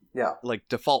 right? Yeah. Like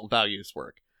default values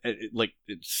work.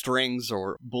 Strings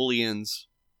or booleans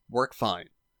work fine.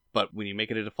 But when you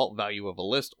make it a default value of a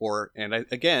list,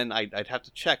 I'd have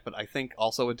to check, but I think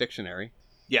also a dictionary,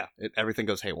 everything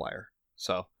goes haywire.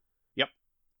 So, yep.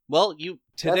 Well,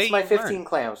 today that's my you 15 learned.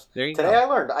 clams. There you Today go. I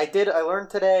learned. I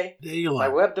learned today. There you My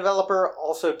are. web developer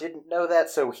also didn't know that,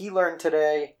 so he learned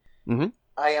today. Mm-hmm.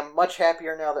 I am much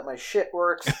happier now that my shit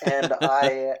works, and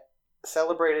I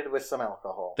celebrated with some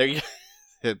alcohol. There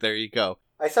you go.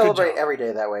 I celebrate job. every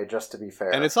day that way, just to be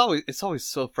fair. And it's always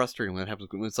so frustrating when it happens.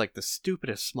 When it's like the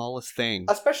stupidest, smallest thing.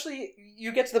 Especially,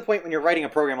 you get to the point when you're writing a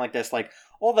program like this, like,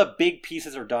 all the big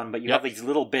pieces are done, but you Yep. have these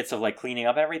little bits of, like, cleaning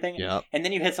up everything. Yeah. And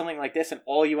then you hit something like this, and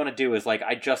all you want to do is, like,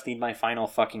 I just need my final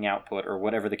fucking output, or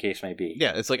whatever the case may be.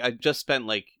 Yeah, it's like I just spent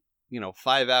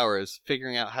 5 hours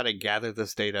figuring out how to gather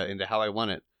this data into how I want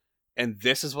it, and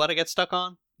this is what I get stuck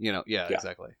on. Yeah,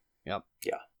 exactly. Yep.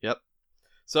 Yeah. Yep.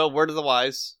 So, word of the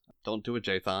wise: don't do a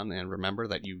JSON, and remember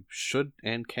that you should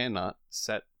and cannot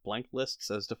set blank lists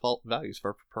as default values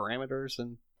for parameters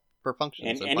and for functions.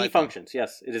 And in any Python. functions,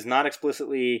 yes. It is not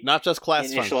explicitly Not just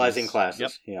class initializing functions. classes.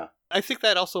 Yep. Yeah. I think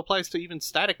that also applies to even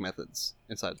static methods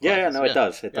inside. Yeah, classes. no, it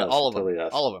does. It does. All It of them. totally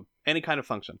does. All of them. Any kind of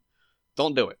function.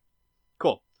 Don't do it.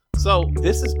 Cool. So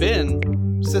this has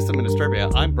been System in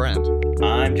Distribia. I'm Brent.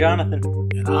 I'm Jonathan.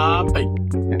 And I'm Peyton.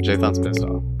 And Jathan's pissed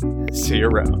off. See you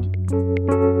around.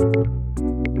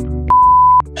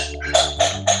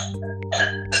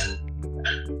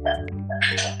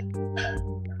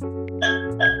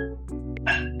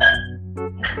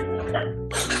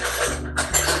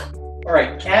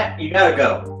 Alright, cat, you gotta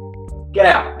go. Get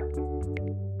out.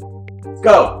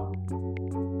 Go.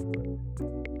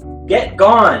 Get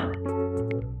gone.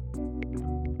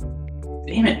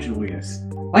 Damn it, Julius.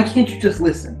 Why can't you just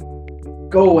listen?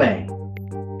 Go away.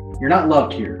 You're not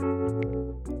loved here.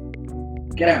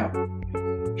 Get out.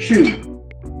 Shoot.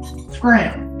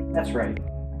 Scram. That's right.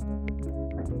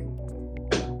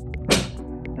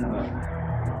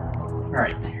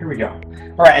 Alright, here we go.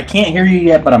 Alright, I can't hear you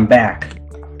yet, but I'm back.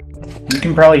 You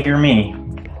can probably hear me.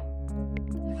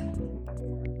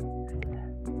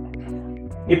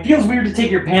 It feels weird to take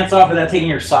your pants off without taking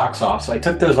your socks off, so I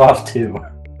took those off too.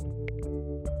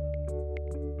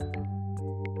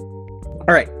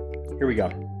 Alright, here we go.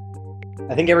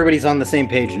 I think everybody's on the same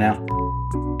page now.